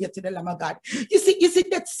 Hallelujah to the Lamb of God. You see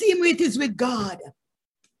that same way it is with God.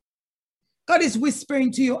 God is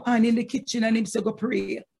whispering to you and in the kitchen and him say, go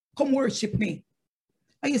pray. Come worship me.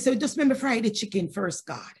 And you say, just remember fry the chicken first,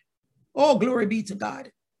 God. Oh, glory be to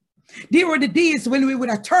God. There were the days when we would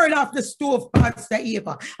have turned off the stove, Pastor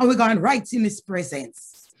Eva, and we're going right in his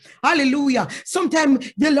presence. Hallelujah.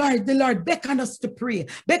 Sometimes the Lord beckon us to pray,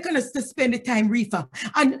 beckon us to spend the time, Reefa.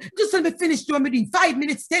 And just let me finish doing within 5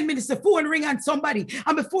 minutes, 10 minutes, the phone ring on somebody.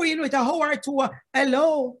 And before you know it, a hour or two,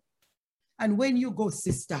 hello. And when you go,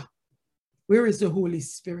 sister, where is the Holy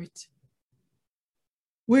Spirit?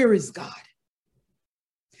 Where is God?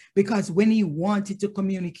 Because when he wanted to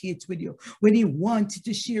communicate with you, when he wanted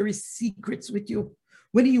to share his secrets with you,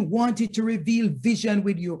 when he wanted to reveal vision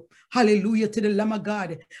with you, hallelujah to the Lamb of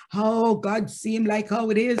God. How God seemed like how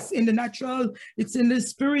it is in the natural, it's in the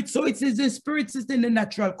spirit. So it's in the spirit, it's in the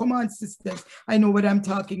natural. Come on, sisters. I know what I'm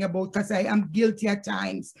talking about because I am guilty at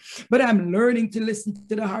times. But I'm learning to listen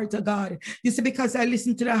to the heart of God. You see, because I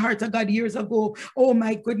listened to the heart of God years ago. Oh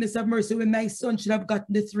my goodness have mercy. When my son should have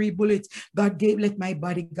gotten the 3 bullets, God let my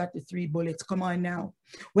body got the 3 bullets. Come on now.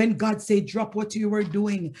 When God said, drop what you were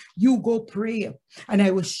doing, you go pray. And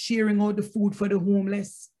I was sharing all the food for the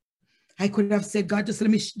homeless. I could have said, God, just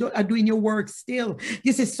let me doing your work still.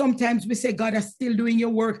 You see, sometimes we say, God, I'm still doing your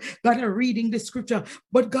work. God, I'm reading the scripture.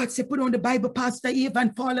 But God said, put on the Bible, Pastor Eve,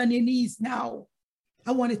 and fall on your knees now.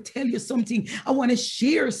 I want to tell you something. I want to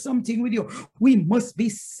share something with you. We must be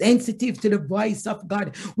sensitive to the voice of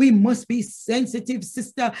God. We must be sensitive,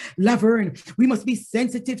 Sister Laverne. We must be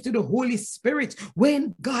sensitive to the Holy Spirit.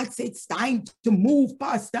 When God says it's time to move,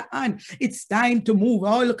 Pastor Ann, it's time to move.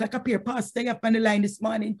 Oh, look like a pair Pastor up on the line this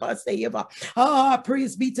morning, Pastor Eva. Oh,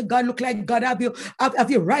 praise be to God. Look like God have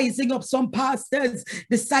you rising up some pastors,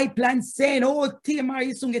 disciples saying, oh, Tamar,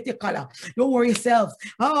 you soon get your color. Don't worry yourself.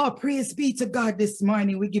 Oh, praise be to God this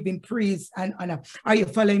morning. We give him praise and honor. Are you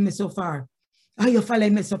following me so far? Are you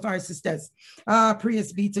following me so far, sisters?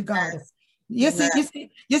 Praise be to God. Yes,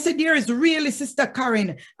 there is really, Sister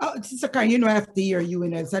Karen. Sister Karen, you know I have to hear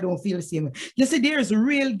you, so I don't feel the same. Yes,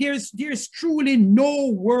 there's truly no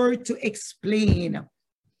word to explain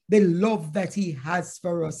the love that he has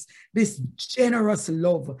for us, this generous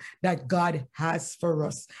love that God has for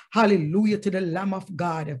us. Hallelujah to the Lamb of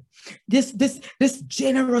God. This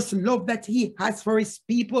generous love that he has for his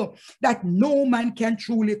people that no man can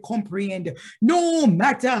truly comprehend. No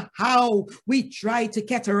matter how we try to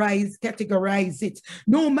categorize it,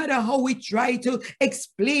 no matter how we try to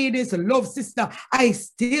explain his love, sister, I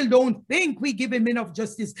still don't think we give him enough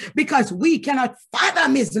justice because we cannot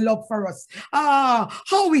fathom his love for us.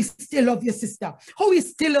 How we still love you, sister. How we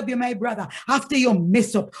still love you, my brother, after you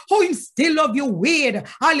mess up. How he still love you weird.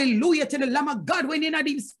 Hallelujah to the Lamb of God when you're not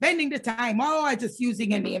even spending the time. Oh, I'm just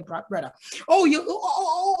using a name, brother.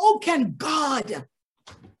 Oh, can God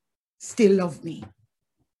still love me?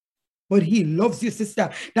 But he loves you, sister.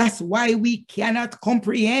 That's why we cannot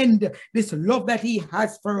comprehend this love that he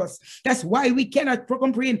has for us. That's why we cannot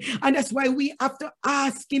comprehend. And that's why we have to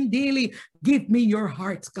ask him daily, give me your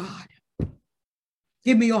heart, God.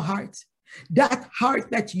 Give me your heart. That heart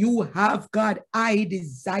that you have, God, I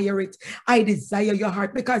desire it. I desire your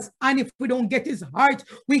heart and if we don't get his heart,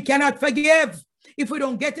 we cannot forgive. If we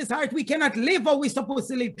don't get his heart, we cannot live how we're supposed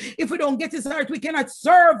to live. If we don't get his heart, we cannot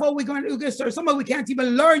serve how we're going to serve. Somehow we can't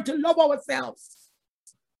even learn to love ourselves.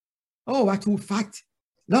 Oh, what too fat.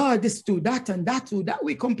 Lord, this too, that and that too, that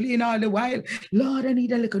we complain all the while. Lord, I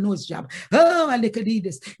need a little nose job. Oh, I need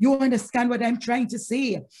this. You understand what I'm trying to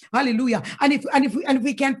say? Hallelujah. And if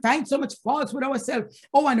we can find so much faults with ourselves,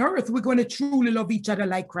 on earth, we're going to truly love each other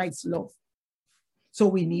like Christ loved. So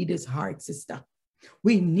we need his heart, sister.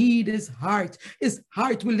 We need his heart. His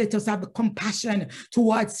heart will let us have compassion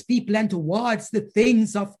towards people and towards the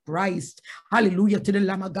things of Christ. Hallelujah to the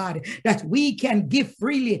Lamb of God. That we can give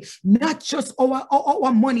freely, not just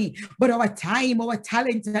our money, but our time, our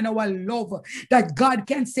talent, and our love. That God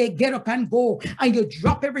can say, get up and go. And you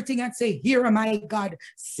drop everything and say, here am I, God,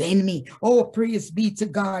 send me. Oh, praise be to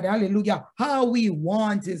God. Hallelujah. How we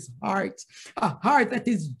want his heart. A heart that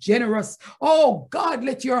is generous. Oh, God,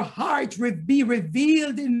 let your heart be revealed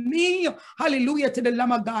in me. Hallelujah to the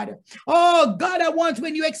Lamb of God. Oh God, I want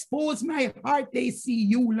when you expose my heart, they see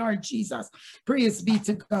you, Lord Jesus. Praise be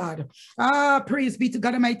to God. Praise be to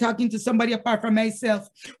God. Am I talking to somebody apart from myself?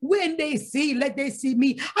 When they see, let they see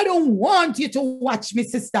me. I don't want you to watch me,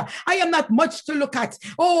 sister. I am not much to look at.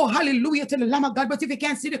 Oh, hallelujah to the Lamb of God. But if you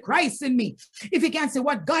can't see the Christ in me, if you can't see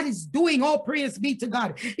what God is doing, oh, praise be to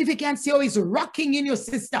God. If you can't see how he's rocking in your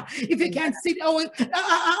sister, if you can't see,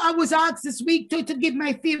 I was asked this week to give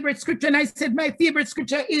my favorite scripture, and I said my favorite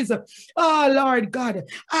scripture is, oh Lord God,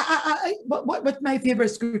 what my favorite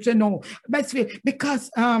scripture? No, because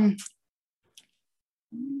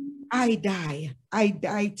I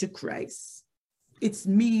die to Christ. It's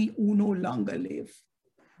me who no longer live,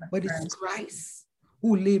 but it's Christ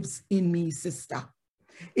who lives in me, sister.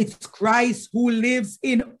 It's Christ who lives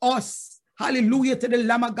in us. Hallelujah to the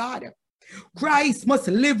Lamb of God. Christ must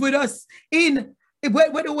live with us in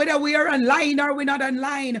whether we are online or we're not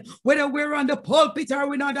online, whether we're on the pulpit or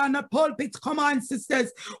we're not on the pulpit. Come on,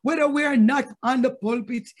 sisters. Whether we're not on the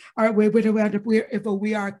pulpit or wherever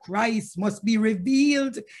we are, Christ must be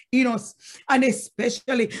revealed in us. And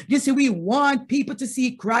especially, you see, we want people to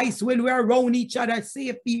see Christ when we're around each other,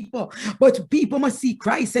 saved people. But people must see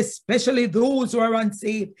Christ, especially those who are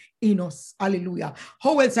unsaved, in us. Hallelujah.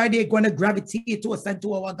 How else are they going to gravitate to us and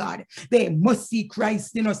to our God? They must see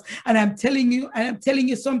Christ in us. And I'm telling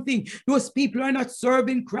you something. Those people are not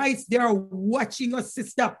serving Christ. They are watching us,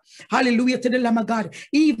 sister. Hallelujah to the Lamb of God.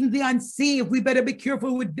 Even the unsaved, we better be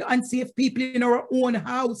careful with the unsaved people in our own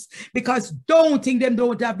house, because don't think them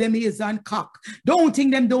don't have them ears on cock. Don't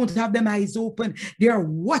think them don't have them eyes open. They are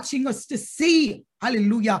watching us to see,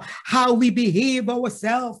 hallelujah, how we behave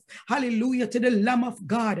ourselves. Hallelujah to the Lamb of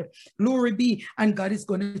God. Glory be. And God is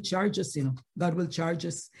going to charge us, God will charge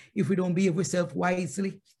us if we don't behave ourselves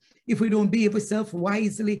wisely. if we don't behave ourselves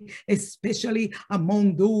wisely, especially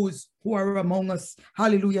among those who are among us.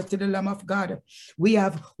 Hallelujah to the Lamb of God. We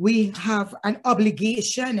have an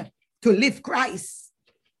obligation to live Christ.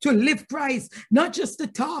 To live Christ, not just to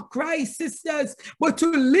talk Christ, sisters, but to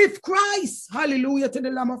live Christ. Hallelujah to the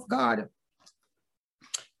Lamb of God.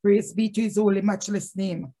 Praise be to his holy, matchless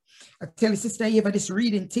name. I tell you, Sister Eva, this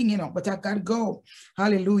reading thing, you know, but I gotta go.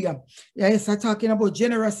 Hallelujah. Yes, I'm talking about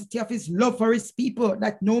generosity of his love for his people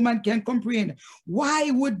that no man can comprehend. Why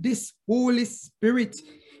would this Holy Spirit,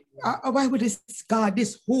 why would this God,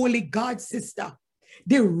 this holy God, sister,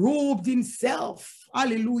 they robed himself,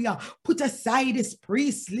 hallelujah, put aside his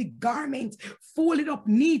priestly garment, fold it up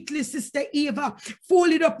neatly, Sister Eva, fold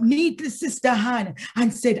it up neatly, Sister Hannah,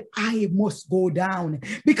 and said, I must go down,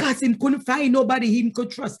 because he couldn't find nobody he could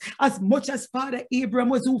trust. As much as Father Abraham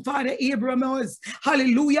was who Father Abraham was,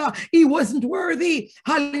 hallelujah, he wasn't worthy,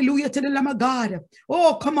 hallelujah to the Lamb of God.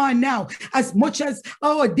 Oh, come on now. As much as,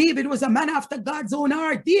 David was a man after God's own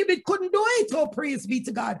heart, David couldn't do it. Oh, praise be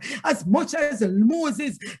to God. As much as Moses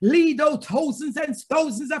lead out thousands and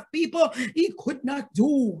thousands of people, he could not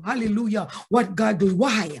do, hallelujah, what God did.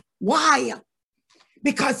 Why? Why?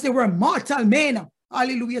 Because they were mortal men.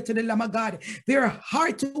 Hallelujah to the Lamb of God. Their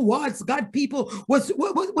heart towards God people was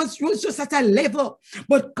just at a level.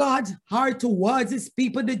 But God's heart towards his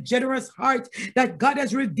people, the generous heart that God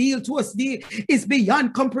has revealed to us, is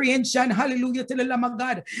beyond comprehension. Hallelujah to the Lamb of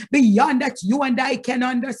God. Beyond that you and I can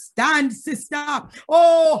understand, sister.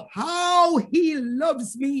 Oh, how he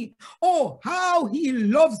loves me. Oh, how he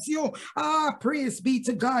loves you. Ah, praise be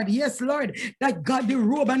to God. Yes, Lord. That God the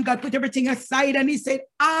robe and God put everything aside and he said,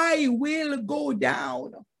 I will go down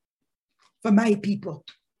for my people.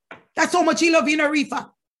 That's how much he loved you,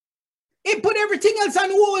 Arifa. He put everything else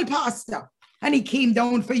on hold, Pastor, and he came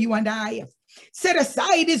down for you and I. Set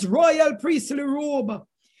aside his royal priestly robe,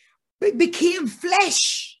 became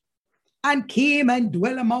flesh, and came and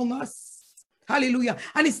dwell among us. Hallelujah.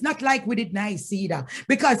 And it's not like we did nice either.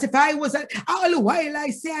 Because if I was, all the while I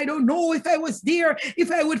say, I don't know if I was there,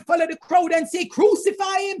 if I would follow the crowd and say,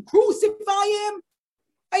 crucify him, crucify him.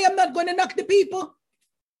 I am not going to knock the people.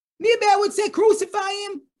 Maybe I would say crucify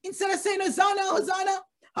him instead of saying Hosanna, Hosanna.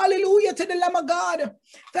 Hallelujah to the Lamb of God.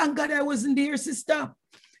 Thank God I wasn't there, sister.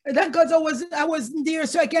 Thank God I wasn't there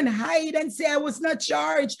so I can hide and say I was not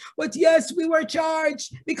charged. But yes, we were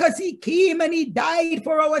charged because he came and he died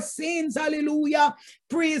for our sins. Hallelujah.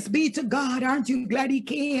 Praise be to God. Aren't you glad he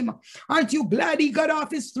came? Aren't you glad he got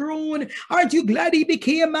off his throne? Aren't you glad he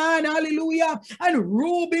became man? Hallelujah. And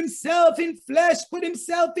robed himself in flesh, put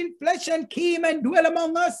himself in flesh and came and dwell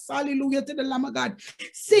among us. Hallelujah to the Lamb of God.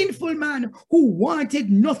 Sinful man who wanted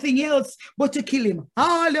nothing else but to kill him.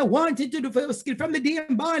 All they wanted to do was kill. From the day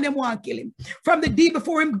and born, they want to kill him. From the day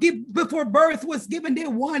before birth was given, they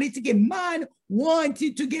wanted to get. Man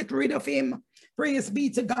wanted to get rid of him. Praise be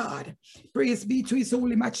to God. Praise be to his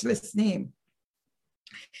holy, matchless name.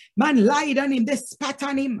 Man lied on him. They spat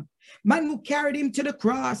on him. Man who carried him to the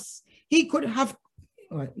cross. He could have,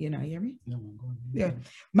 you know, hear me? No, yeah.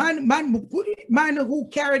 Man who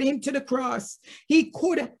carried him to the cross. He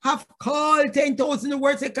could have called 10,000 the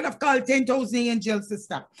words. He could have called 10,000 angels,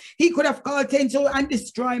 sister. He could have called 10,000 and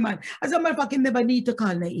destroy man. As a matter of fact, he never need to call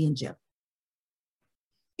an angel.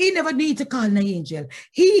 He never need to call an angel.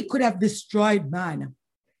 He could have destroyed man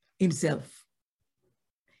himself.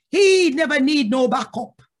 He never need no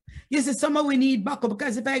backup. You see, someone we need backup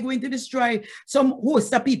because if I'm going to destroy some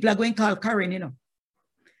host of people, I'm going to call Karen, you know.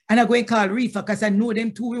 And I'm going to call Reefa because I know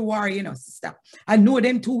them two will war, you know, sister. I know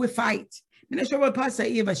them two will fight. I'm not sure about Pastor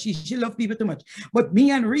Eva. She loves people too much. But me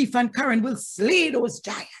and Reefa and Karen will slay those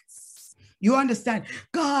giants. You understand?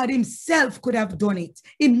 God himself could have done it.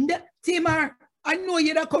 Timar, I know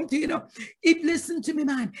you that come to you know. Listen to me,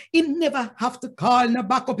 man. He never have to call no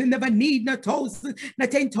backup. He never need no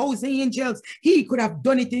 10,000 angels. He could have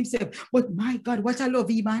done it himself. But my God, what I love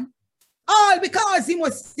him, man. All because he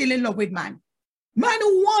was still in love with man. Man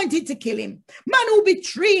who wanted to kill him. Man who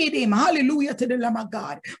betrayed him. Hallelujah to the Lamb of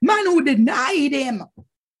God. Man who denied him.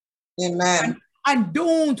 Amen. And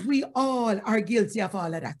don't we all are guilty of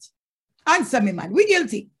all of that? Answer me, man. We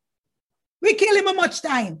guilty. We kill him how much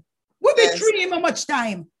time? We betray him how much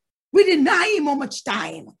time? We deny him how much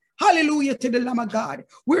time? Hallelujah to the Lamb of God.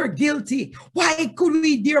 We're guilty. Why could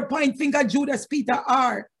we dare point finger Judas, Peter,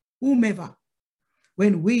 or whomever?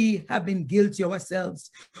 When we have been guilty ourselves.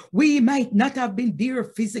 We might not have been there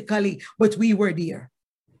physically, but we were there.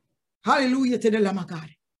 Hallelujah to the Lamb of God.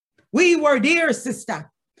 We were there, sister.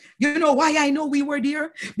 You know why I know we were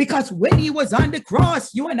there? Because when he was on the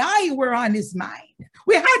cross, you and I were on his mind.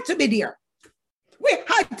 We had to be there. We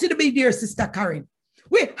had to be there, Sister Karen.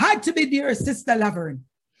 We had to be dear Sister Laverne.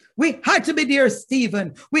 We had to be dear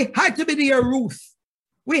Stephen. We had to be dear Ruth.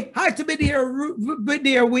 We had to be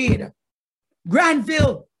dear Wade.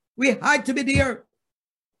 Granville. We had to be dear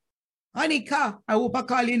Anika. I hope I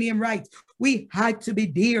call your name right. We had to be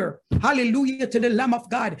dear. Hallelujah to the Lamb of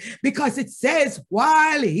God. Because it says,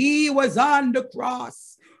 while he was on the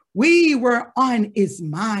cross, we were on his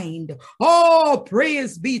mind. Oh,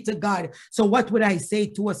 praise be to God. So what would I say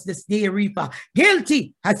to us this day, Reaper?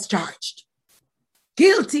 Guilty as charged.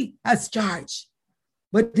 Guilty as charged.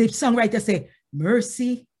 But the songwriter say,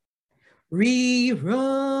 mercy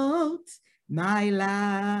rewrote my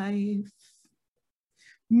life.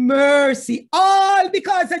 Mercy, all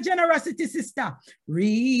because of generosity, sister.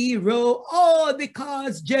 Rewrote, all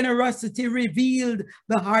because generosity revealed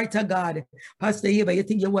the heart of God. Pastor Eva, you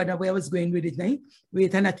think you wonder where I was going with it, right?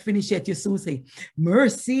 Wait, and not finish yet, you soon say,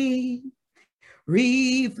 mercy.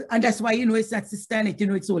 And that's why you know it's not Sister Annette, you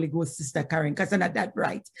know it's Holy Ghost, Sister Karen, because I'm not that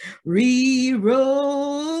bright. Rewrote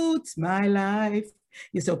my life.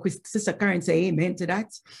 You saw Sister Karen say amen to that.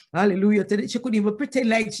 Hallelujah to that. She couldn't even pretend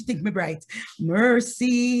like she think me bright.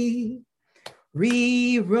 Mercy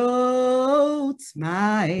rewrote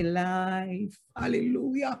my life.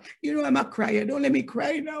 Hallelujah. You know I'm a crier. Don't let me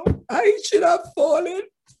cry now. I should have fallen.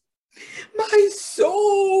 My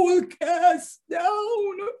soul cast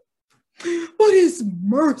down. But his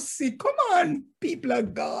mercy, come on, people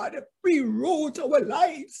of God, rewrote our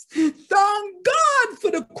lives. Thank God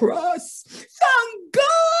for the cross. Thank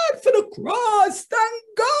God for the cross. Thank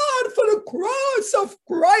God for the cross of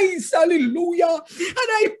Christ. Hallelujah. And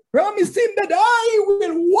I promise him that I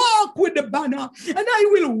will walk with the banner and I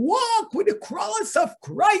will walk with the cross of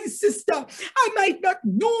Christ, sister. I might not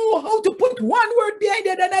know how to put one word behind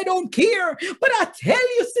it and I don't care. But I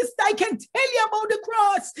tell you, sister, I can tell you about the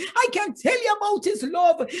cross. I can tell you about his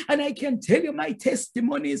love and I can tell you my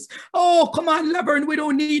testimonies. Oh, come on, Laverne, we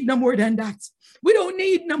don't need no more than that. We don't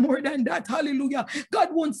need no more than that. Hallelujah. God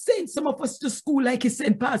won't send some of us to school like he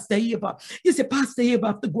sent Pastor Eva. You say, Pastor Eva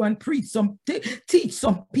have to go and preach teach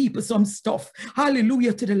some people some stuff.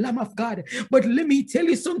 Hallelujah to the Lamb of God. But let me tell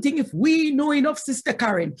you something. If we know enough, Sister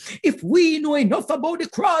Karen, if we know enough about the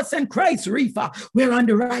cross and Christ reefer, we're on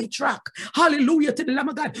the right track. Hallelujah to the Lamb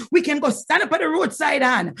of God. We can go stand up at the roadside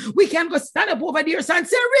and we can go stand up over there and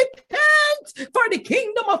say, repent, for the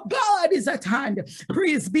kingdom of God is at hand.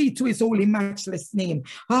 Praise be to his holy matchless name.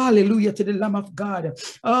 Hallelujah to the Lamb of God.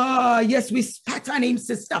 Yes, we spat on him,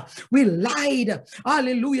 sister. We lied.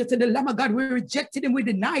 Hallelujah to the Lamb of God. We rejected him. We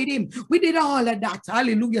denied him. We did all of that.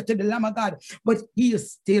 Hallelujah to the Lamb of God. But he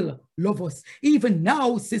is still love us. Even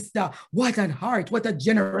now, sister, what a heart, what a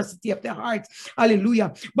generosity of the heart.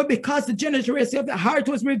 Hallelujah. But because the generosity of the heart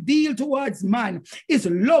was revealed towards man, his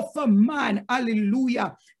love for man.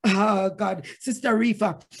 Hallelujah. God, Sister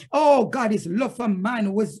Reefa. Oh, God, his love for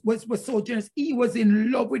man was so generous. He was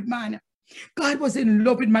in love with man. God was in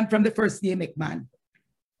love with man from the first day he made man.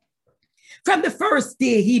 From the first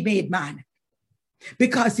day he made man.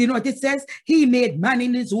 Because you know what it says? He made man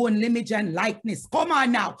in his own image and likeness. Come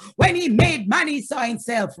on now. When he made man, he saw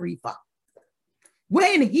himself, Reefa.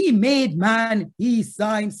 When he made man, he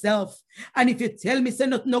saw himself. And if you tell me, say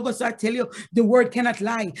not no go, so I tell you, the word cannot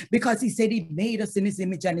lie, because he said he made us in his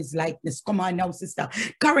image and his likeness. Come on now, sister.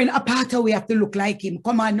 Karen Apata, we have to look like him.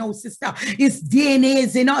 Come on now, sister. His DNA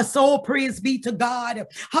is in us. Oh, praise be to God.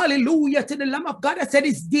 Hallelujah to the Lamb of God. I said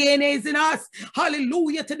his DNA is in us.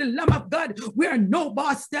 Hallelujah to the Lamb of God. We are no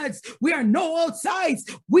bastards. We are no outsides.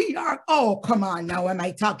 We are, oh, come on now. Am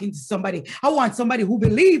I talking to somebody? I want somebody who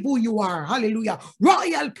believes who you are. Hallelujah.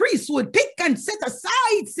 Royal priesthood, pick and set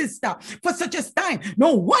aside, sister, for such a time.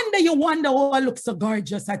 No wonder you wonder, oh, I look so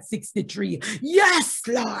gorgeous at 63. Yes,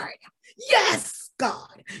 Lord. Yes,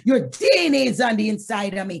 God. Your DNA is on the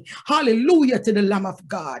inside of me. Hallelujah to the Lamb of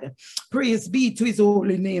God. Praise be to his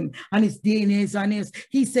holy name. And his DNA is on us.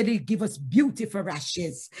 He said he'd give us beauty for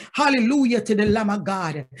ashes. Hallelujah to the Lamb of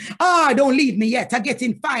God. Don't leave me yet. I'm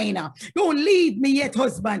getting finer. Don't leave me yet,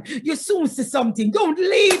 husband. You soon see something. Don't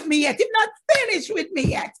leave me yet. You're not finished with me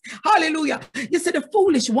yet. Hallelujah. You said the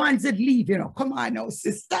foolish ones that leave, you know. Come on now,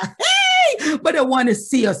 sister. Hey! But I want to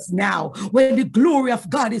see us now when the glory of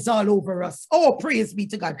God is all over us. Oh, praise be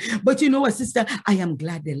to God. But you know what, sister? I am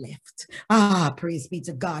glad they left. Praise be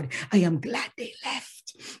to God. I am glad they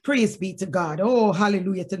left. Praise be to God. Oh,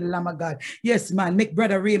 hallelujah to the Lamb of God. Yes, man. Make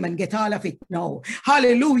Brother Raymond get all of it now.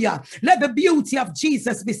 Hallelujah. Let the beauty of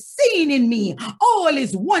Jesus be seen in me. All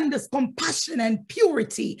his wonders, compassion, and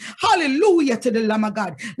purity. Hallelujah to the Lamb of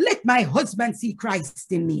God. Let my husband see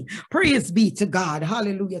Christ in me. Praise be to God.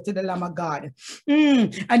 Hallelujah to the Lamb of God.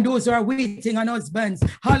 And those who are waiting on husbands,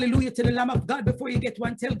 hallelujah to the Lamb of God. Before you get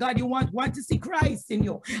one, tell God you want to see Christ in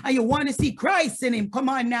you. And you want to see Christ in him. Come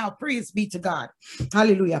on now. Praise be to God.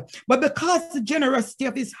 Hallelujah. But because the generosity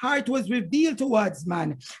of his heart was revealed towards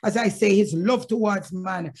man, as I say, his love towards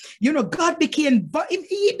man, you know, God became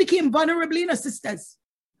vulnerable in us, sisters.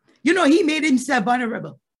 You know, he made himself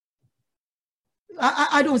vulnerable.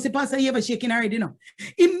 I don't say Pastor, you ever shaking already, no.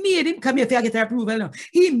 He made him come here to get approval. No.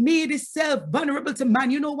 He made himself vulnerable to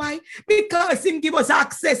man. You know why? Because he give us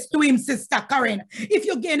access to him, Sister Karen. If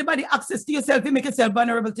you give anybody access to yourself, you make yourself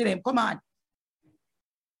vulnerable to them. Come on.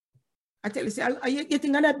 I tell you, say, are you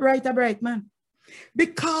getting that bright, man?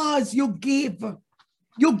 Because you give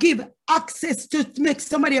access to make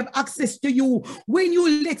somebody have access to you. When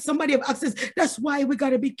you let somebody have access, that's why we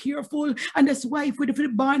got to be careful. And that's why if we'd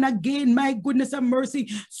been born again, my goodness and mercy,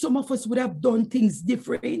 some of us would have done things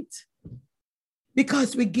different.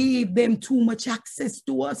 Because we gave them too much access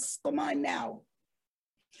to us. Come on now.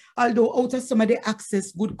 Although out of some of the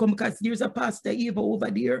access would come, because there's a Pastor Eva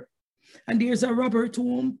over there. And there's a Robert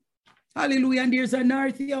home. Hallelujah. And there's an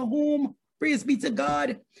Arthur home. Praise be to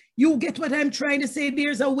God. You get what I'm trying to say.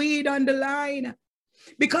 There's a weight on the line.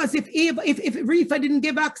 Because if Reefa didn't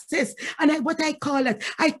give access, and what I call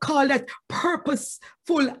that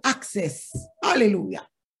purposeful access. Hallelujah.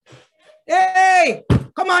 Hey,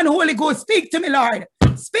 come on, Holy Ghost, speak to me, Lord.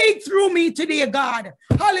 Speak through me today, God.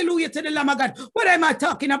 Hallelujah to the Lamb of God. What am I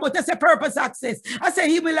talking about? That's a purpose access. I say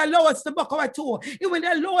he will allow us to buck our toe. He will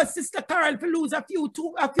allow us, Sister Carol, to lose a few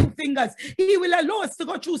fingers. He will allow us to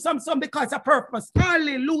go through some because of purpose.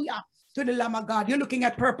 Hallelujah to the Lamb of God. You're looking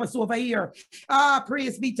at purpose over here.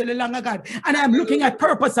 Praise be to the Lamb of God. And I'm looking at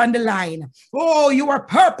purpose on the line. Oh, you are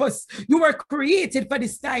purpose. You were created for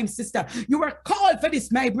this time, sister. You were called for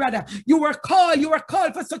this, my brother. You were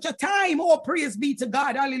called for such a time. Oh, praise be to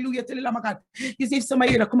God. Hallelujah to the Lamb of God. You see, if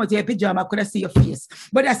somebody would come out of your pajama, I could have seen your face.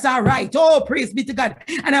 But that's all right. Oh, praise be to God.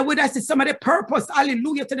 And I would have seen some of the purpose.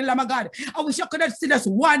 Hallelujah to the Lamb of God. I wish I could have seen us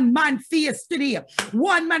one man face today.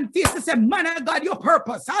 One man face to say, man of God, your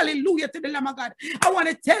purpose. Hallelujah to the Lamb of God. I want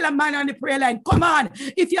to tell a man on the prayer line, come on,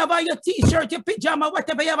 if you have on your t-shirt, your pajama,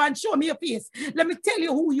 whatever you have on, show me your face. Let me tell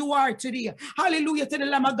you who you are today. Hallelujah to the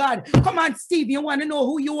Lamb of God. Come on, Steve, you want to know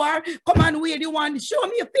who you are? Come on, Wade, you want to show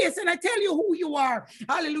me your face and I tell you who you are.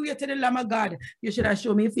 Hallelujah to the Lamb of God. You should have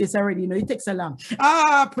shown me your face already. You know, it takes a long.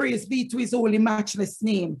 Praise be to his holy matchless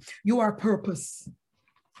name. You are purpose.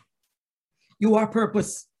 You are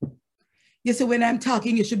purpose. You see, when I'm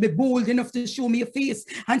talking, you should be bold enough to show me your face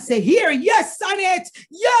and say, here, yes, Annette,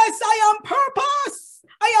 yes, I am purpose.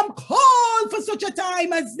 I am called for such a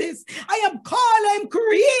time as this. I am called, I am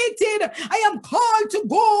created. I am called to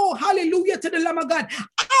go, hallelujah, to the Lamb of God.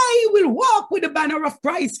 I will walk with the banner of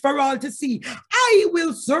Christ for all to see. I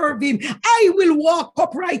will serve him. I will walk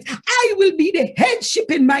upright. I will be the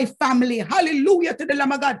headship in my family. Hallelujah to the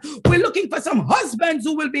Lamb of God. We're looking for some husbands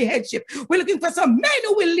who will be headship. We're looking for some men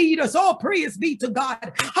who will lead us. Oh, praise be to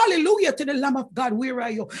God. Hallelujah to the Lamb of God. Where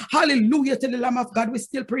are you? Hallelujah to the Lamb of God. We're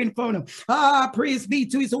still praying for him. Praise be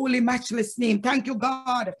to his holy matchless name. Thank you,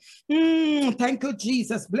 God. Thank you,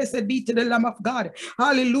 Jesus. Blessed be to the Lamb of God.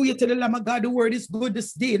 Hallelujah to the Lamb of God. The word is good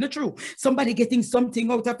this day. Not true. Somebody getting something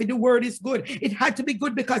out of it. The word is good. It had to be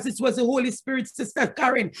good because it was the Holy Spirit, Sister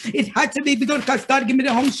Karen. It had to be good because God gave me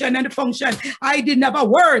the unction and the function. I didn't have a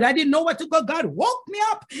word. I didn't know what to go. God woke me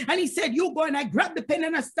up and he said, you go, and I grabbed the pen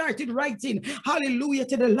and I started writing. Hallelujah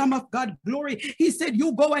to the Lamb of God. Glory. He said,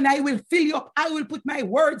 you go and I will fill you up. I will put my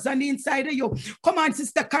words on the inside of you. Come on,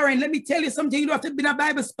 Sister Karen. Let me tell you something. You don't have to be a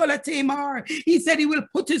Bible scholar, Tamar. He said he will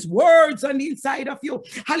put his words on the inside of you.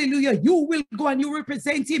 Hallelujah. You will go and you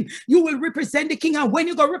represent him. You will represent the King. And when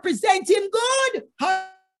you go represent him, good.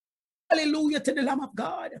 Hallelujah to the Lamb of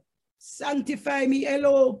God. Sanctify me.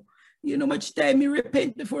 Hello. You know much time me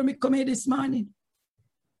repent before me come here this morning.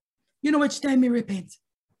 You know much time me repent.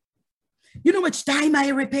 You know much time I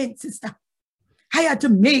repent, sister. I had to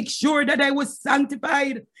make sure that I was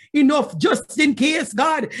sanctified enough just in case,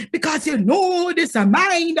 God, because you know this a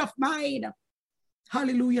mind of mine.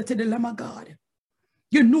 Hallelujah to the Lamb of God.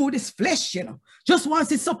 You know this flesh, you know, just wants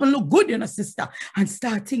to up and look good, you know, sister, and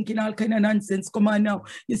start thinking all kind of nonsense. Come on now.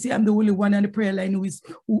 You see, I'm the only one on the prayer line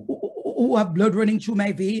who have blood running through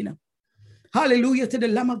my vein. Hallelujah to the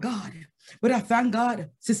Lamb of God. But I thank God,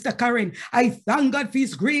 Sister Karen. I thank God for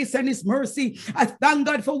his grace and his mercy. I thank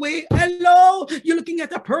God for way. Hello, you're looking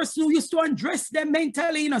at a person who used to undress them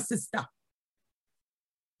mentally, sister.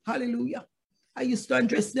 Hallelujah. I used to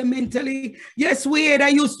undress them mentally. Yes, weird. I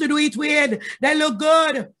used to do it weird. They look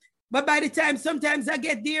good. But by the time sometimes I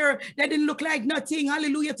get there, they didn't look like nothing.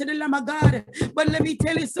 Hallelujah to the Lamb of God. But let me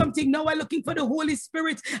tell you something. Now I'm looking for the Holy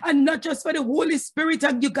Spirit, and not just for the Holy Spirit.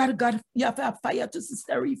 And you have to have fire to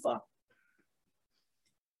Sister Rifa.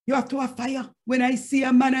 You have to have fire. When I see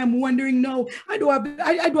a man, I'm wondering now, I do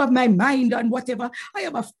have my mind on whatever. I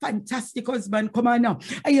have a fantastic husband. Come on now.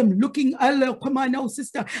 I am looking, come on now,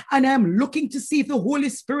 sister. And I am looking to see if the Holy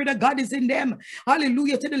Spirit of God is in them.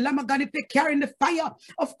 Hallelujah to the Lamb of God. If they're carrying the fire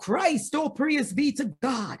of Christ, oh, praise be to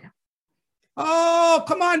God. Oh,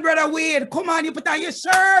 come on, Brother Wade. Come on, you put on your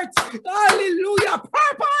shirt. Hallelujah.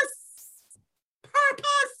 Purpose.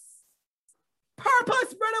 Purpose.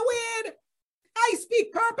 Purpose, Brother Wade. I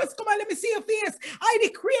speak purpose. Come on, let me see your face. I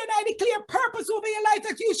decree and I declare purpose over your life,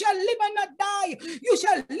 that you shall live and not die. You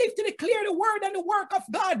shall live to declare the word and the work of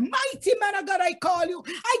God. Mighty man of God, I call you.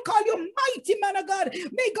 I call you mighty man of God.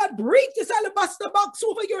 May God break this alabaster box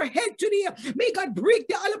over your head today. May God break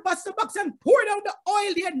the alabaster box and pour down the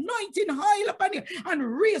oil, the anointing oil upon you,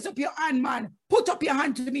 and raise up your hand, man. Put up your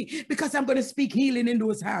hand to me, because I'm going to speak healing in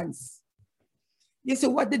those hands. You see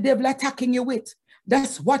what the devil attacking you with?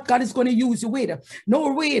 That's what God is going to use you with.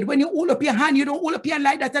 No, wait. When you hold up your hand, you don't hold up your hand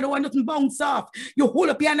like that. I don't want nothing bounce off. You hold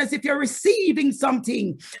up your hand as if you're receiving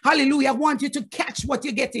something. Hallelujah. I want you to catch what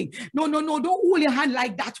you're getting. No. Don't hold your hand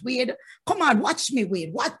like that, Wade. Come on, watch me,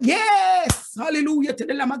 Wade. What? Yes. Hallelujah to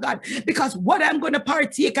the Lamb of God. Because what I'm going to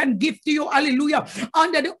partake and give to you, hallelujah,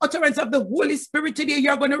 under the utterance of the Holy Spirit today,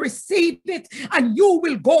 you're going to receive it, and you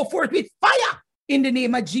will go forth with fire in the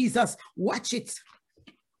name of Jesus. Watch it.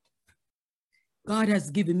 God has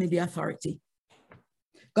given me the authority.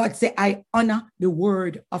 God said, I honor the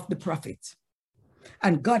word of the prophet.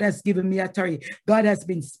 And God has given me authority. God has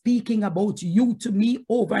been speaking about you to me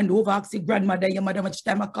over and over. I say, grandmother, your mother, much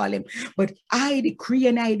time I call him. But I decree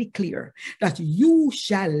and I declare that you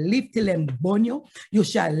shall live till them born you. You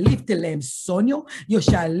shall live till them son you. You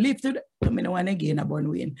shall live till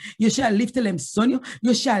you shall live till them son you.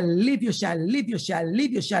 You shall live, you shall live, you shall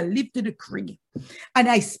live, you shall live to the decree. And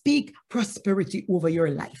I speak prosperity over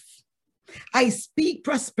your life. I speak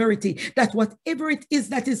prosperity, that whatever it is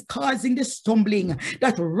that is causing the stumbling,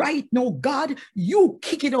 that right now, God, you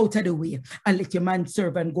kick it out of the way and let your man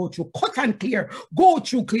servant go through cut and clear, go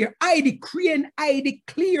through clear. I decree and I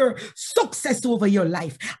declare success over your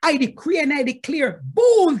life. I decree and I declare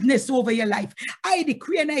boldness over your life. I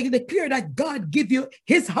decree and I declare that God give you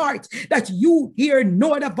his heart, that you hear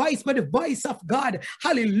no other voice but the voice of God.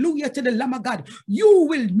 Hallelujah to the Lamb of God. You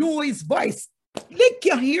will know his voice. Lick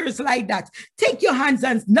your ears like that. Take your hands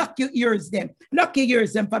and knock your ears them. Knock your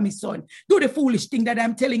ears them for me, son. Do the foolish thing that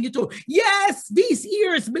I'm telling you to. Yes, these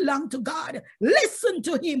ears belong to God. Listen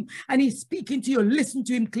to him. And he's speaking to you. Listen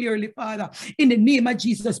to him clearly, Father. In the name of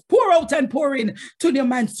Jesus, pour out and pour in to your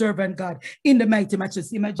man servant, God. In the mighty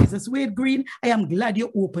matchless name of Jesus. Wade Green, I am glad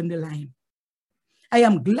you opened the line. I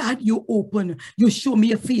am glad you open. You show me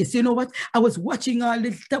your face. You know what? I was watching all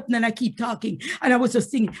this stuff and I keep talking. And I was just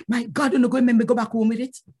thinking, my God, you're going to make me go back home with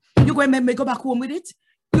it? You're going to make me go back home with it?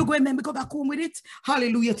 You're going to make me go back home with it?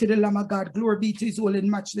 Hallelujah to the Lamb of God. Glory be to his holy and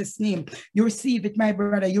matchless name. You receive it, my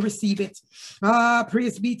brother. You receive it.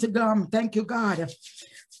 Praise be to God. Thank you, God.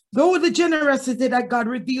 Though the generosity that God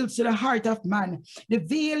reveals to the heart of man, the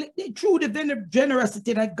veil, through the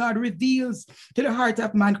generosity that God reveals to the heart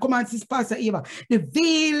of man, come on, Sister Pastor Eva, the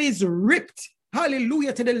veil is ripped.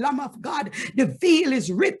 Hallelujah to the Lamb of God. The veil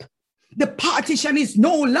is ripped. The partition is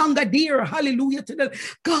no longer there. Hallelujah to the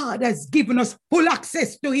God has given us full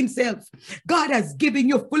access to himself. God has given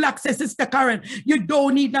you full access, Sister Karen. You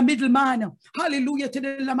don't need a middleman. Hallelujah to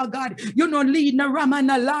the Lamb of God. You don't need no ram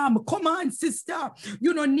and a lamb. Come on, sister.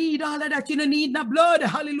 You don't need all of that. You don't need no blood.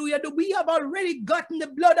 Hallelujah. We have already gotten the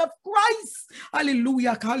blood of Christ.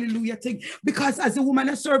 Hallelujah. Hallelujah. Because as the woman,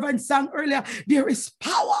 a servant sang earlier, there is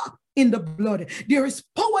power in the blood. There is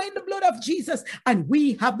power in the blood of Jesus, and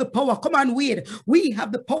we have the power. Come on, Wade. We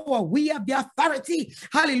have the power. We have the authority.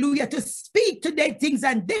 Hallelujah. To speak to dead things,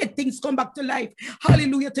 and dead things come back to life.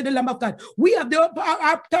 Hallelujah to the Lamb of God. We have the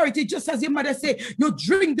authority, just as your mother said, you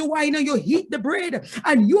drink the wine and you eat the bread,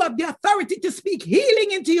 and you have the authority to speak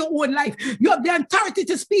healing into your own life. You have the authority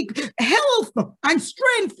to speak health and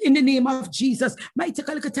strength in the name of Jesus. Might take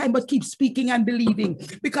a little time, but keep speaking and believing,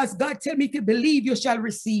 because God tell me, if you believe, you shall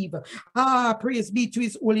receive. Praise be to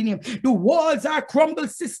his holy name. The walls are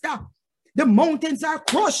crumbled, sister. The mountains are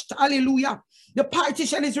crushed. Hallelujah. The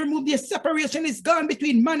partition is removed. The separation is gone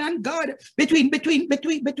between man and God. Between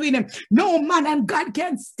them. No man and God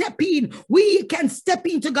can step in. We can step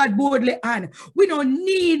into God boldly, and we don't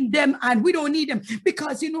need them, and we don't need them,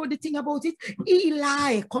 because you know the thing about it.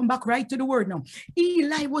 Eli, come back right to the word now.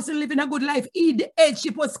 Eli wasn't living a good life. The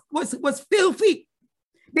headship was filthy.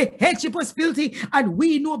 The headship was filthy, and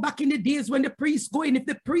we know back in the days when the priests go in, if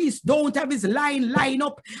the priest don't have his line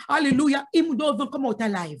up, hallelujah, him don't even come out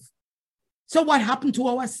alive. So what happened to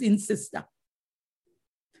our sin, sister?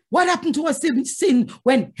 What happened to our sin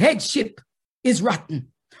when headship is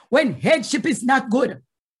rotten? When headship is not good?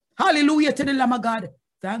 Hallelujah to the Lamb of God.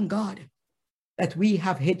 Thank God that we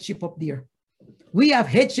have headship up there. We have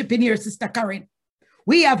headship in here, Sister Karen.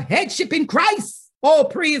 We have headship in Christ. Oh,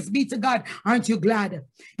 praise be to God. Aren't you glad?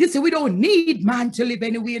 You see, we don't need man to live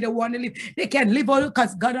any way they want to live. They can live all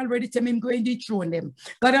because God already tell me I'm going to dethrone them.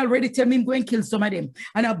 God already tell me I'm going to kill some of them.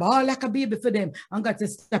 And I bawl like a baby for them. And God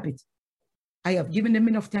says, stop it. I have given them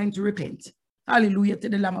enough time to repent. Hallelujah to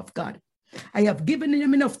the Lamb of God. I have given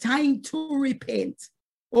them enough time to repent.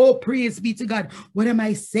 Oh, praise be to God. What am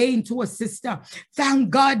I saying to a sister?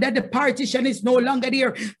 Thank God that the partition is no longer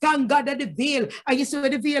there. Thank God that the veil, I used to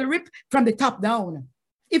the veil rip from the top down.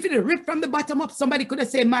 If it rip from the bottom up, somebody could have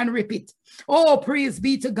said, man, rip it. Oh, praise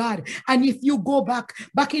be to God. And if you go back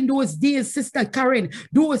in those days, Sister Karen,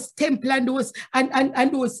 those temple and those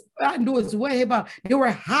wherever, there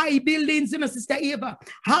were high buildings, you know, Sister Eva,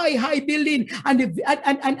 high building, and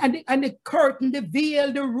the curtain, the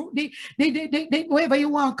veil, the roof, the whatever you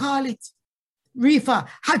want to call it, Reefa,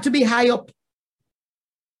 had to be high up.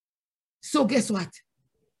 So guess what?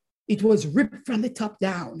 It was ripped from the top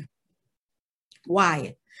down.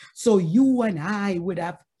 Why? So you and I would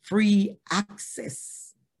have free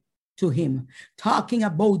access to him. Talking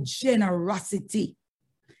about generosity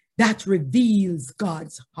that reveals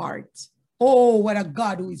God's heart. Oh, what a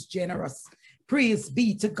God who is generous. Praise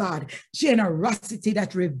be to God. Generosity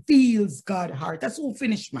that reveals God's heart. That's all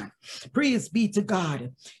finished, man. Praise be to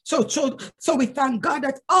God. So we thank God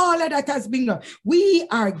that all of that has been done. We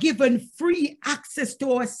are given free access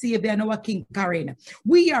to our Savior and our King, Karen.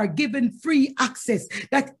 We are given free access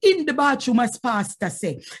that in the bathroom, as Pastor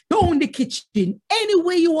said, down the kitchen,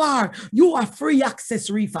 anywhere you are free access,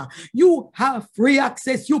 Reefa. You have free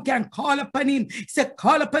access. You can call upon him. Say,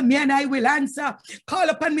 call upon me and I will answer. Call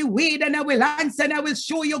upon me, Wade, and I will answer. And I will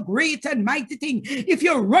show you great and mighty thing. If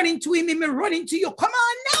you're running to him, he may run into you. Come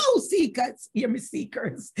on now, seekers. Hear me,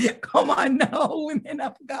 seekers. Come on now, women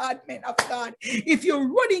of God, men of God. If you're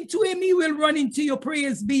running to him, he will run into you.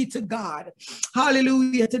 Praise be to God.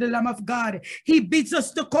 Hallelujah to the Lamb of God. He bids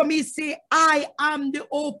us to come. He say, I am the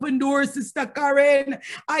open door, Sister Karen.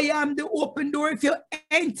 I am the open door. If you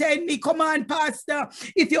enter in me, come on, Pastor.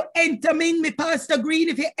 If you enter me in me, Pastor Green.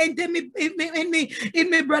 If you enter me in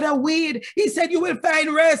me, Brother Wade. He said, you will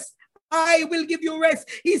find rest. I will give you rest.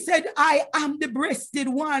 He said, I am the breasted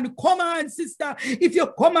one. Come on, sister. If you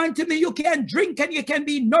come unto me, you can drink and you can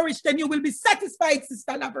be nourished and you will be satisfied,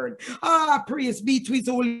 Sister Laverne. Ah, praise be to his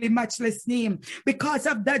holy, matchless name. Because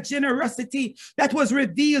of that generosity that was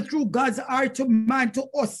revealed through God's heart to man, to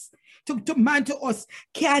us, to man, to us,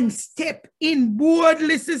 can step in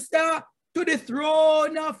boldly, sister, to the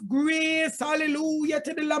throne of grace. Hallelujah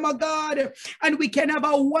to the Lamb of God. And we can have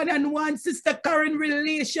a one-on-one, Sister Karen,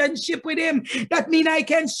 relationship with him. That means I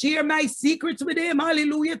can share my secrets with him.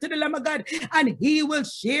 Hallelujah to the Lamb of God. And he will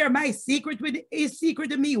share my secret with his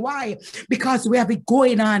secret to me. Why? Because we have it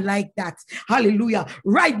going on like that. Hallelujah.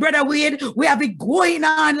 Right, Brother Wade? We have it going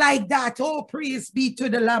on like that. Oh, praise be to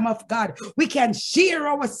the Lamb of God. We can share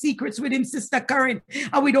our secrets with him, Sister Karen.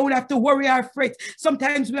 And we don't have to worry or fret.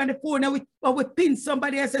 Sometimes we're on the phone and we pin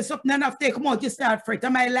somebody and say something and after come out, you start fret.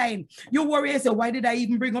 Am I lying? You worry and say, why did I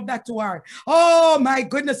even bring up that to her? Oh my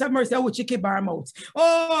goodness have mercy, I would check our mouth.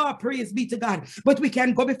 Oh, praise be to God. But we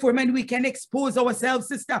can go before him and we can expose ourselves,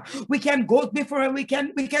 sister. We can go before him, we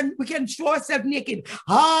can show ourselves naked.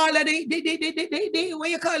 All of the what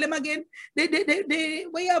you call them again? Where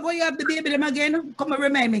you have the baby them again? Come and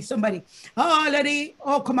remind me, somebody. All of the,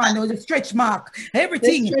 oh come on, no, the stretch mark.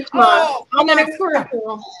 Everything. Stretch mark.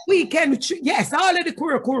 Oh, we can, yes, all of the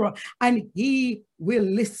kura. And he will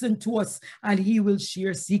listen to us and he will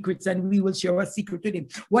share secrets and we will share a secret with him.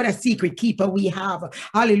 What a secret keeper we have.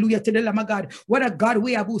 Hallelujah to the Lamb of God. What a God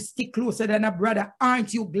we have who stick closer than a brother.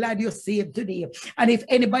 Aren't you glad you're saved today? And if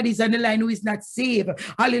anybody's on the line who is not saved,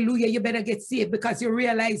 hallelujah, you better get saved because you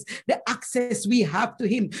realize the access we have to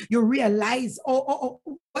him. You realize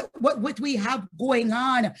what we have going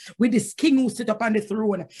on with this king who sit up on the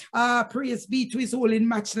throne. Praise be to his holy and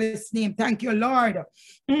matchless name. Thank you, Lord.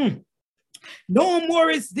 No more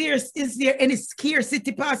is there any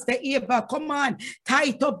scarcity, Pastor Eva. Come on,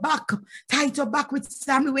 tie it back with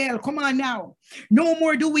Samuel. Come on now. No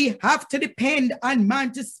more do we have to depend on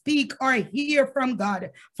man to speak or hear from God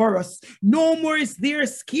for us. No more is there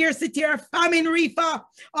scarcity or famine, Reefa,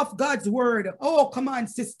 of God's word. Oh, come on,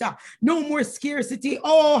 sister. No more scarcity.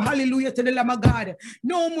 Oh, hallelujah to the Lamb of God.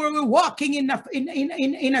 No more we're walking in a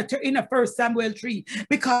 1 Samuel 3,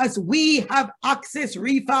 because we have access,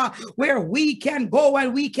 Reefa, where we can go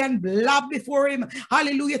and we can blab before him.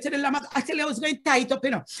 Hallelujah to the Lamb of God. I tell you, I was going to tie it up,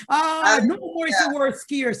 no more is the word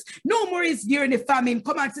scarce. No more is there in the famine.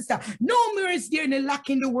 Come on, sister. No more is there in the lack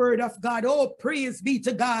in the word of God. Oh, praise be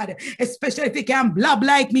to God. Especially if you can blab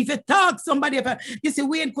like me. If you talk somebody, you see,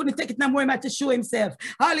 Wayne couldn't take it no more to show himself.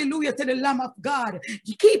 Hallelujah to the Lamb of God.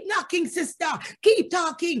 You keep knocking, sister. Keep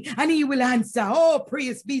talking and he will answer. Oh,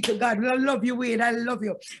 praise be to God. I love you, Wayne. I love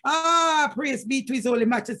you. Praise be to his holy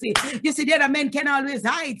majesty. You see, the other men can always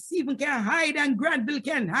hide. Stephen can hide and Granville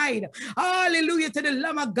can hide. Hallelujah to the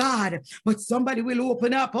Lamb of God. But somebody will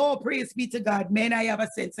open up. Oh, praise be to God. Man, I have a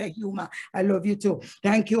sense of humor. I love you too.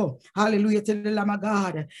 Thank you. Hallelujah to the Lamb of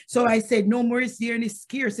God. So I said, no more is there any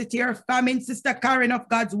scarcity or famine, Sister Karen, of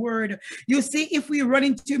God's word. You see, if we run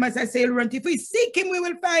into him, as I say, if we seek him, we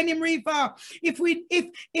will find him, Reefa.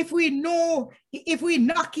 If we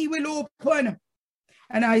knock, he will open.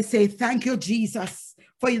 And I say, thank you, Jesus,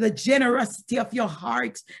 for the generosity of your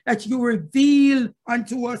heart that you reveal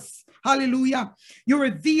unto us. Hallelujah. You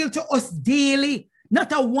reveal to us daily.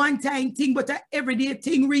 Not a one-time thing, but an everyday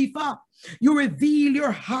thing, Reefa. You reveal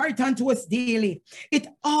your heart unto us daily. It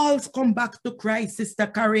all comes back to Christ, Sister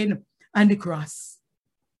Karen, and the cross.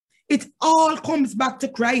 It all comes back to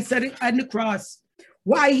Christ and the cross.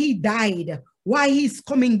 Why he died, why he's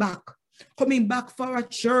coming back for a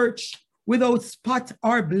church without spot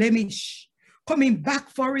or blemish, coming back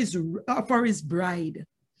for his bride.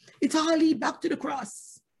 It all leads back to the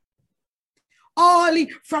cross. All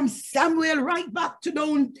from Samuel right back to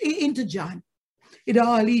down into John. It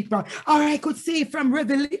all leads from, or I could say from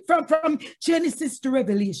Genesis to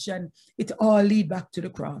Revelation, it all leads back to the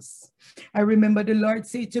cross. I remember the Lord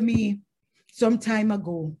said to me some time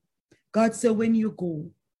ago, God said, when you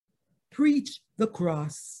go, preach the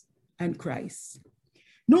cross and Christ.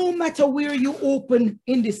 No matter where you open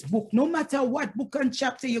in this book, no matter what book and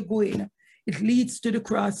chapter you go in, it leads to the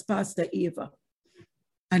cross, Pastor Eva.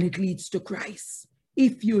 And it leads to Christ.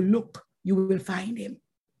 If you look, you will find him.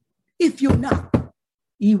 If you knock,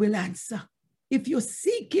 he will answer. If you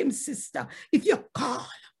seek him, sister, if you call,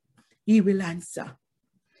 he will answer.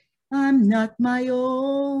 I'm not my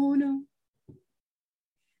own.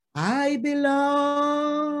 I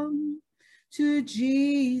belong to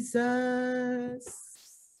Jesus.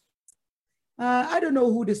 I don't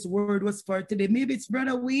know who this word was for today. Maybe it's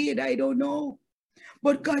Brother Wade. I don't know.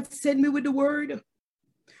 But God sent me with the word.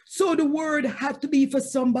 So the word had to be for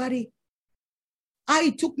somebody.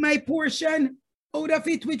 I took my portion out of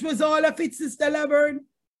it, which was all of it, Sister Laverne.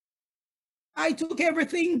 I took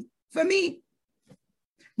everything for me.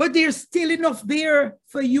 But there's still enough there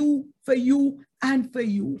for you, and for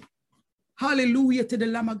you. Hallelujah to the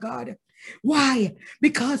Lamb of God. Why?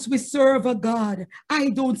 Because we serve a God. I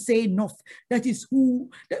don't say enough. That is who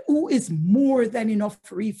is more than enough,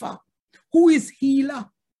 Reefa. Who is healer?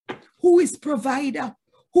 Who is provider?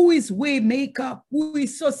 Who is way maker? Who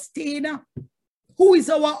is sustainer? Who is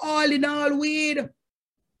our all in all, Wade?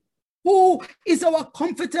 Who is our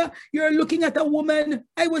comforter? You're looking at a woman.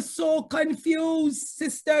 I was so confused,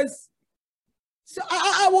 sisters. So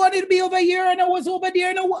I wanted to be over here and I was over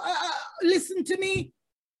there. And listen to me.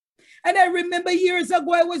 And I remember years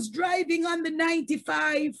ago, I was driving on the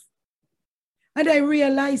 95. And I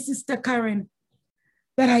realized, Sister Karen,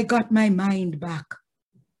 that I got my mind back.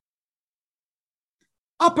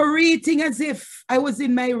 Operating as if I was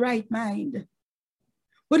in my right mind.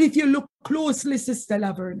 But if you look closely, Sister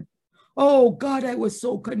Laverne, oh God, I was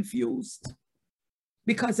so confused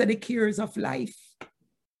because of the cares of life.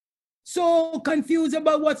 So confused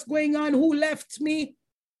about what's going on, who left me,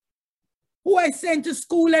 who I sent to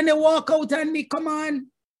school and they walk out on me, come on.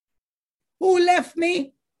 Who left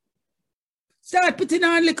me? Start putting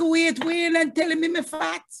on little weight and telling me I'm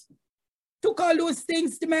fat. Took all those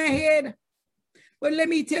things to my head. But let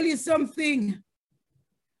me tell you something.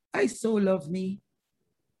 I so love me.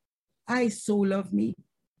 I so love me.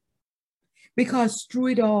 Because through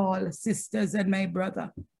it all, sisters and my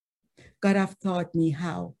brother, God have taught me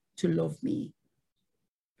how to love me.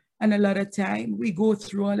 And a lot of time we go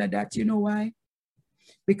through all of that. You know why?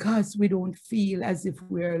 Because we don't feel as if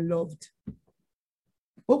we're loved.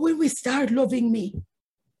 But when we start loving me,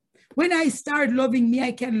 When I start loving me,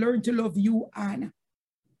 I can learn to love you, Anna.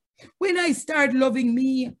 When I start loving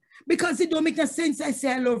me, because it don't make no sense, I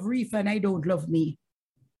say I love Reef and I don't love me.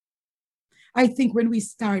 I think when we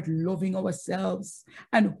start loving ourselves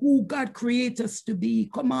and who God created us to be,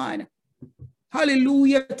 come on.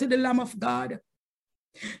 Hallelujah to the Lamb of God.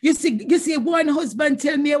 You see, one husband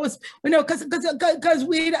tell me I was, because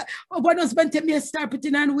one husband tell me I start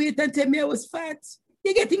putting on weight and tell me I was fat.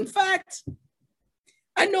 You're getting fat.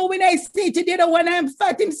 I know when I say to the other one I'm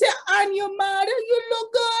fat, him say, "And you mad? You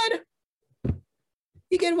look good."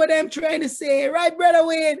 You get what I'm trying to say, right, Brother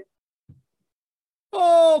Wade?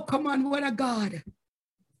 Oh, come on, what a God.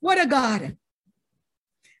 What a God.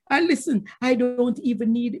 And listen, I don't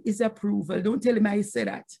even need his approval. Don't tell him I said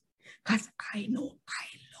that. Because I know I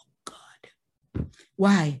look good.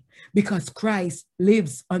 Why? Because Christ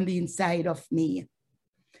lives on the inside of me.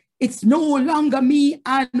 It's no longer me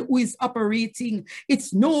and who is operating.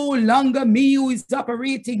 It's no longer me who is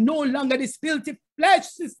operating. No longer this filthy flesh,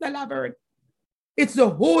 Sister Laverne. It's the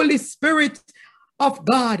Holy Spirit of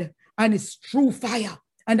God and His true fire.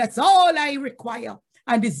 And that's all I require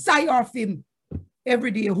and desire of Him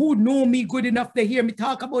every day. Who know me good enough to hear me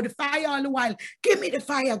talk about the fire all the while? Give me the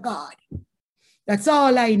fire, God. That's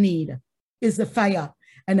all I need is the fire.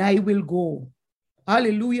 And I will go.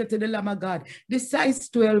 Hallelujah to the Lamb of God. This size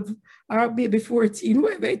 12 or maybe 14,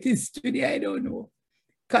 whatever it is today, I don't know.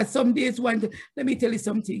 Because some days let me tell you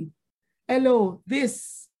something. Hello,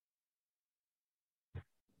 this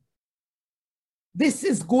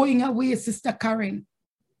is going away, Sister Karen.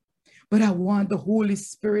 But I want the Holy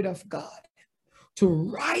Spirit of God to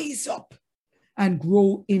rise up and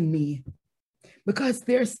grow in me. Because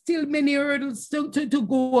there's still many hurdles to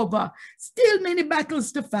go over. Still many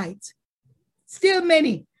battles to fight. Still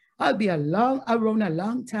many. I'll be around a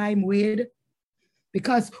long time, Wade.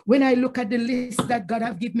 Because when I look at the list that God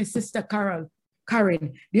have given me, Sister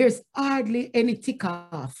Karen, there's hardly any tick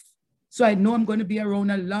off. So I know I'm going to be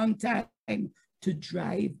around a long time to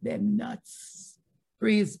drive them nuts.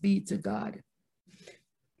 Praise be to God.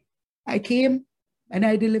 I came and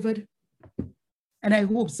I delivered. And I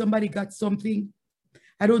hope somebody got something.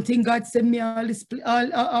 I don't think God sent me all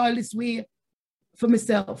this way for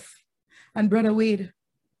myself. And Brother Wade,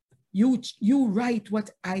 you write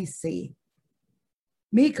what I say.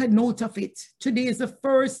 Make a note of it. Today is the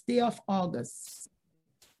first day of August.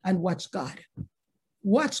 And watch God.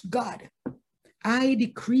 Watch God. I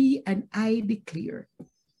decree and I declare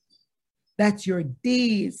that your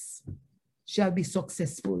days shall be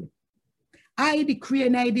successful. I decree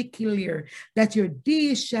and I declare that your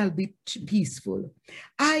days shall be peaceful.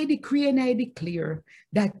 I decree and I declare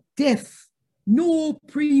that death, no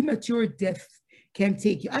premature death can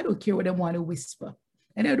take you. I don't care what I want to whisper.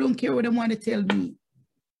 And I don't care what I want to tell me.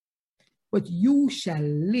 But you shall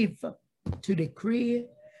live to decree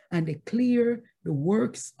and declare the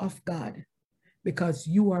works of God, because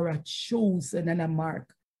you are a chosen and a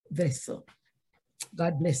marked vessel.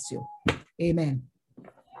 God bless you. Amen.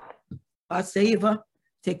 Pastor Eva,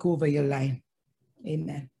 take over your line.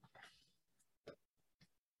 Amen.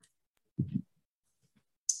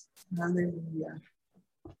 Hallelujah.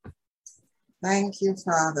 Thank you,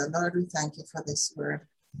 Father. Lord, we thank you for this word.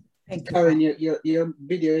 Thank you. Karen, your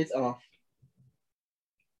video is off.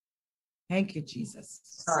 Thank you, Jesus.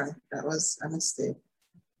 Sorry, that was a mistake.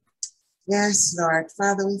 Yes, Lord.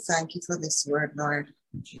 Father, we thank you for this word, Lord.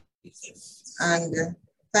 Jesus. And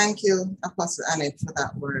thank you, Apostle Annette, for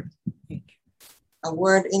that word. Thank you. A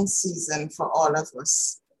word in season for all of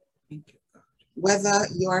us. Thank you, God. Whether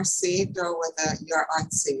you are saved or whether you're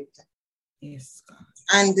unsaved. Yes, God.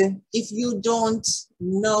 And if you don't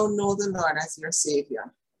know the Lord as your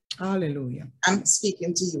Savior, Hallelujah. I'm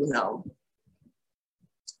speaking to you now.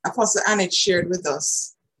 Apostle Annette shared with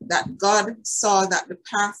us that God saw that the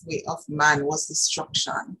pathway of man was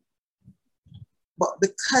destruction. But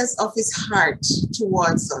because of his heart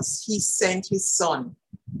towards us, he sent his son.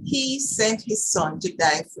 He sent his son to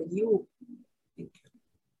die for you.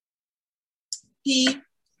 He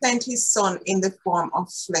sent his son in the form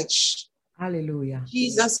of flesh. Hallelujah.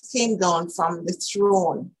 Jesus came down from the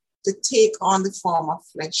throne to take on the form of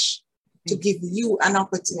flesh, to give you an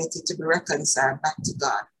opportunity to be reconciled back to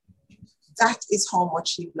God. That is how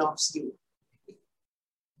much he loves you.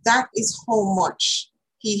 That is how much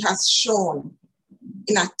he has shown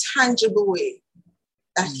in a tangible way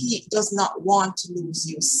that he does not want to lose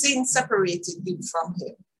you. Sin separated you from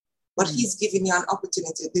him, but he's giving you an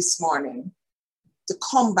opportunity this morning to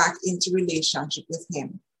come back into relationship with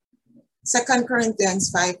him. 2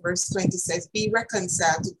 Corinthians 5 verse 20 says, be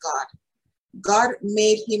reconciled to God. God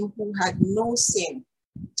made him who had no sin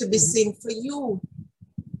to be sin for you,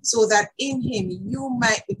 so that in him you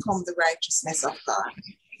might become the righteousness of God.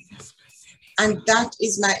 And that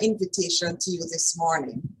is my invitation to you this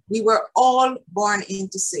morning. We were all born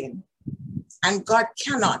into sin, and God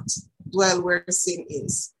cannot dwell where sin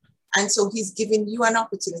is. And so he's giving you an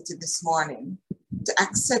opportunity this morning to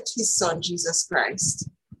accept his son, Jesus Christ,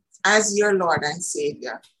 as your Lord and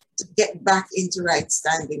Savior, to get back into right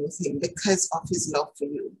standing with him because of his love for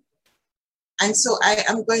you. And so I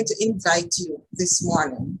am going to invite you this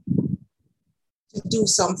morning to do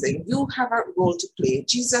something. You have a role to play.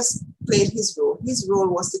 Jesus played his role. His role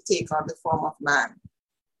was to take on the form of man,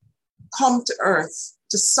 come to earth,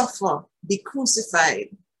 to suffer, be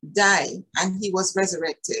crucified, die, and he was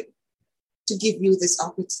resurrected to give you this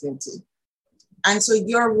opportunity. And so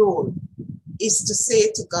your role is to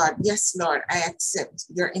say to God, yes, Lord, I accept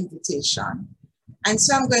your invitation. And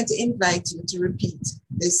so I'm going to invite you to repeat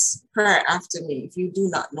this prayer after me if you do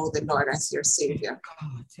not know the Lord as your Savior.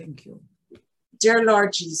 God, thank you. Dear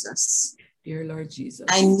Lord Jesus. Dear Lord Jesus.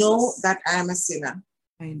 I know that I am a sinner.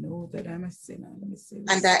 I know that I'm a sinner.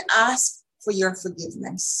 And I ask for your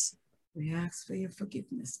forgiveness. We ask for your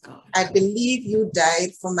forgiveness, God. I believe you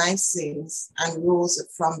died for my sins and rose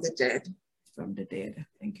from the dead. From the dead.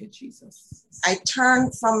 Thank you, Jesus. I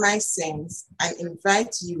turn from my sins and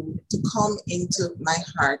invite you to come into my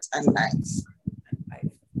heart and life.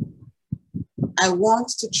 I want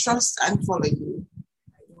to trust and follow you.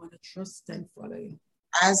 I want to trust and follow you.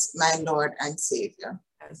 As my Lord and Savior.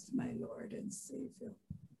 As my Lord and Savior.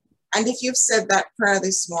 And if you've said that prayer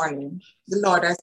this morning, the Lord has